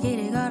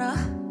길을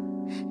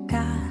걸어가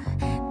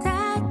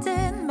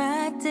닿든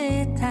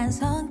말듯한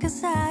손끝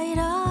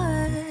사이로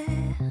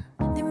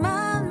네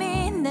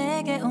마음이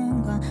내게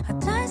온 건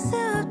어쩔 수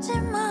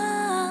없지만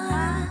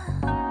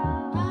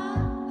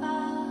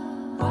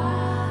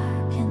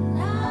What can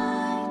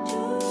I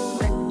do?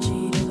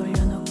 배지를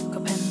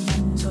돌려놓고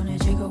펜만 손에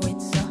쥐고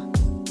있어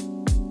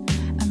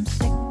I'm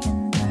sick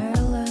and tired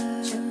of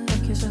love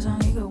집밖에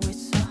세상이 가고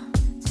있어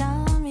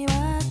Tell me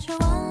what you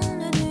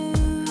wanna do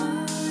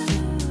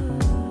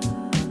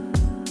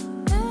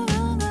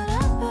누군 걸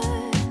앞에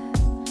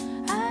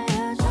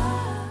알려줘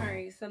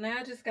Alright, so now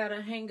I just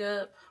gotta hang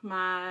up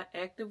my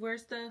activewear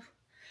stuff.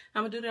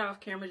 I'm gonna do that off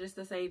camera just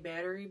to save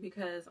battery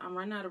because I'm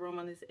running out of room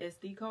on this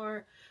SD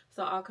card.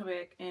 So I'll come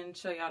back and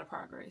show y'all the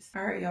progress.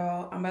 Alright,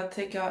 y'all, I'm about to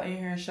take y'all in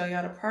here and show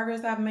y'all the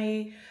progress I've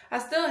made. I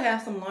still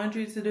have some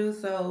laundry to do,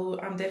 so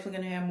I'm definitely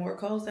gonna have more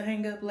clothes to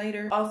hang up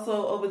later.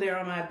 Also, over there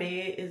on my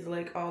bed is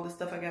like all the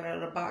stuff I got out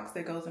of the box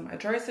that goes in my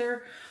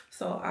dresser.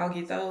 So I'll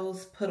get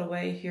those put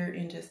away here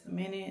in just a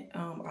minute,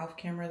 off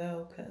camera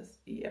though, because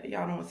yeah,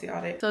 y'all don't want to see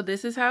all that. So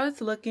this is how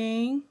it's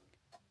looking.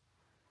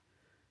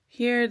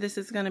 Here, this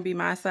is gonna be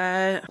my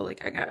side.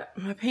 Like I got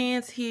my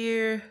pants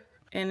here,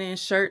 and then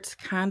shirts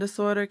kind of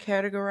sort of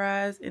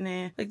categorized, and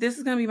then like this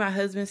is gonna be my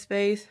husband's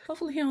space.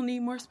 Hopefully he don't need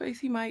more space.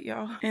 He might,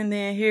 y'all. And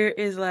then here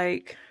is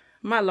like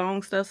my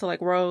long stuff, so like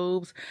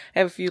robes. I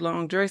have a few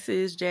long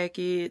dresses,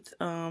 jackets,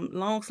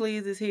 long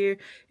sleeves is here,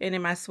 and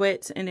then my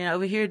sweats. And then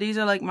over here, these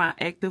are like my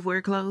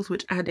activewear clothes,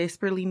 which I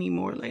desperately need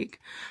more. Like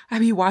I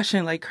be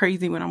washing like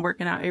crazy when I'm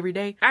working out every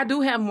day. I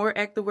do have more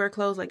activewear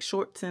clothes like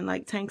shorts and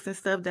like tanks and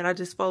stuff that I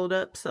just fold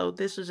up, so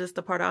this is just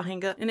the part I'll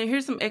hang up. And then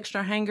here's some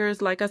extra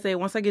hangers. Like I said,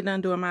 once I get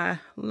done doing my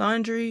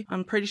laundry,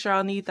 I'm pretty sure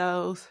I'll need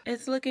those.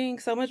 It's looking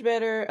so much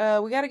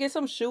better. We got to get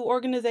some shoe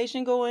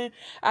organization going.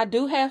 I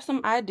do have some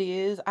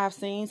ideas. I've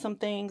seen some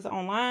things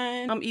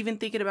online. I'm even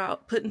thinking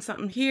about putting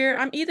something here.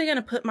 I'm either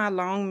gonna put my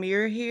long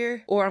mirror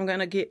here, or I'm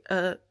gonna get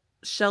a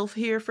shelf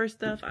here for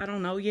stuff. I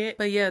don't know yet,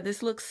 but yeah,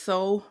 this looks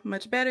so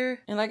much better.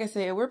 And like I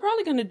said, we're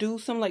probably gonna do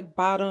some like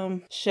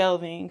bottom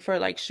shelving for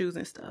like shoes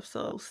and stuff,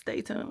 so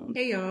stay tuned.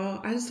 Hey y'all,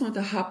 I just want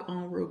to hop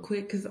on real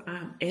quick because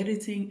I'm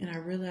editing and I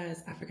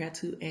realized I forgot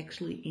to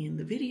actually end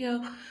the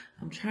video.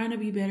 I'm trying to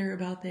be better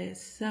about that,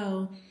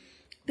 so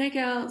thank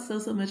y'all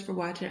so much for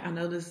watching. I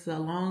know this is a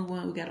long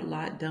one. We got a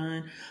lot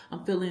done.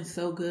 I'm feeling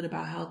so good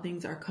about how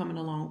things are coming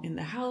along in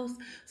the house.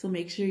 So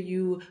make sure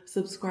you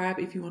subscribe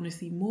if you want to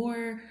see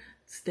more.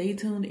 Stay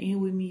tuned in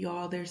with me,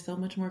 y'all. There's so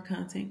much more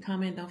content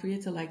coming. Don't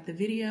forget to like the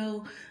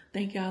video.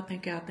 Thank y'all,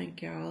 thank y'all,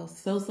 thank y'all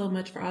so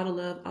much for all the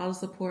love, all the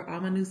support, all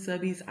my new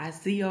subbies. I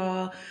see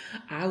y'all.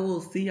 I will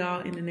see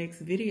y'all in the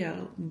next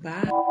video.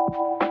 Bye.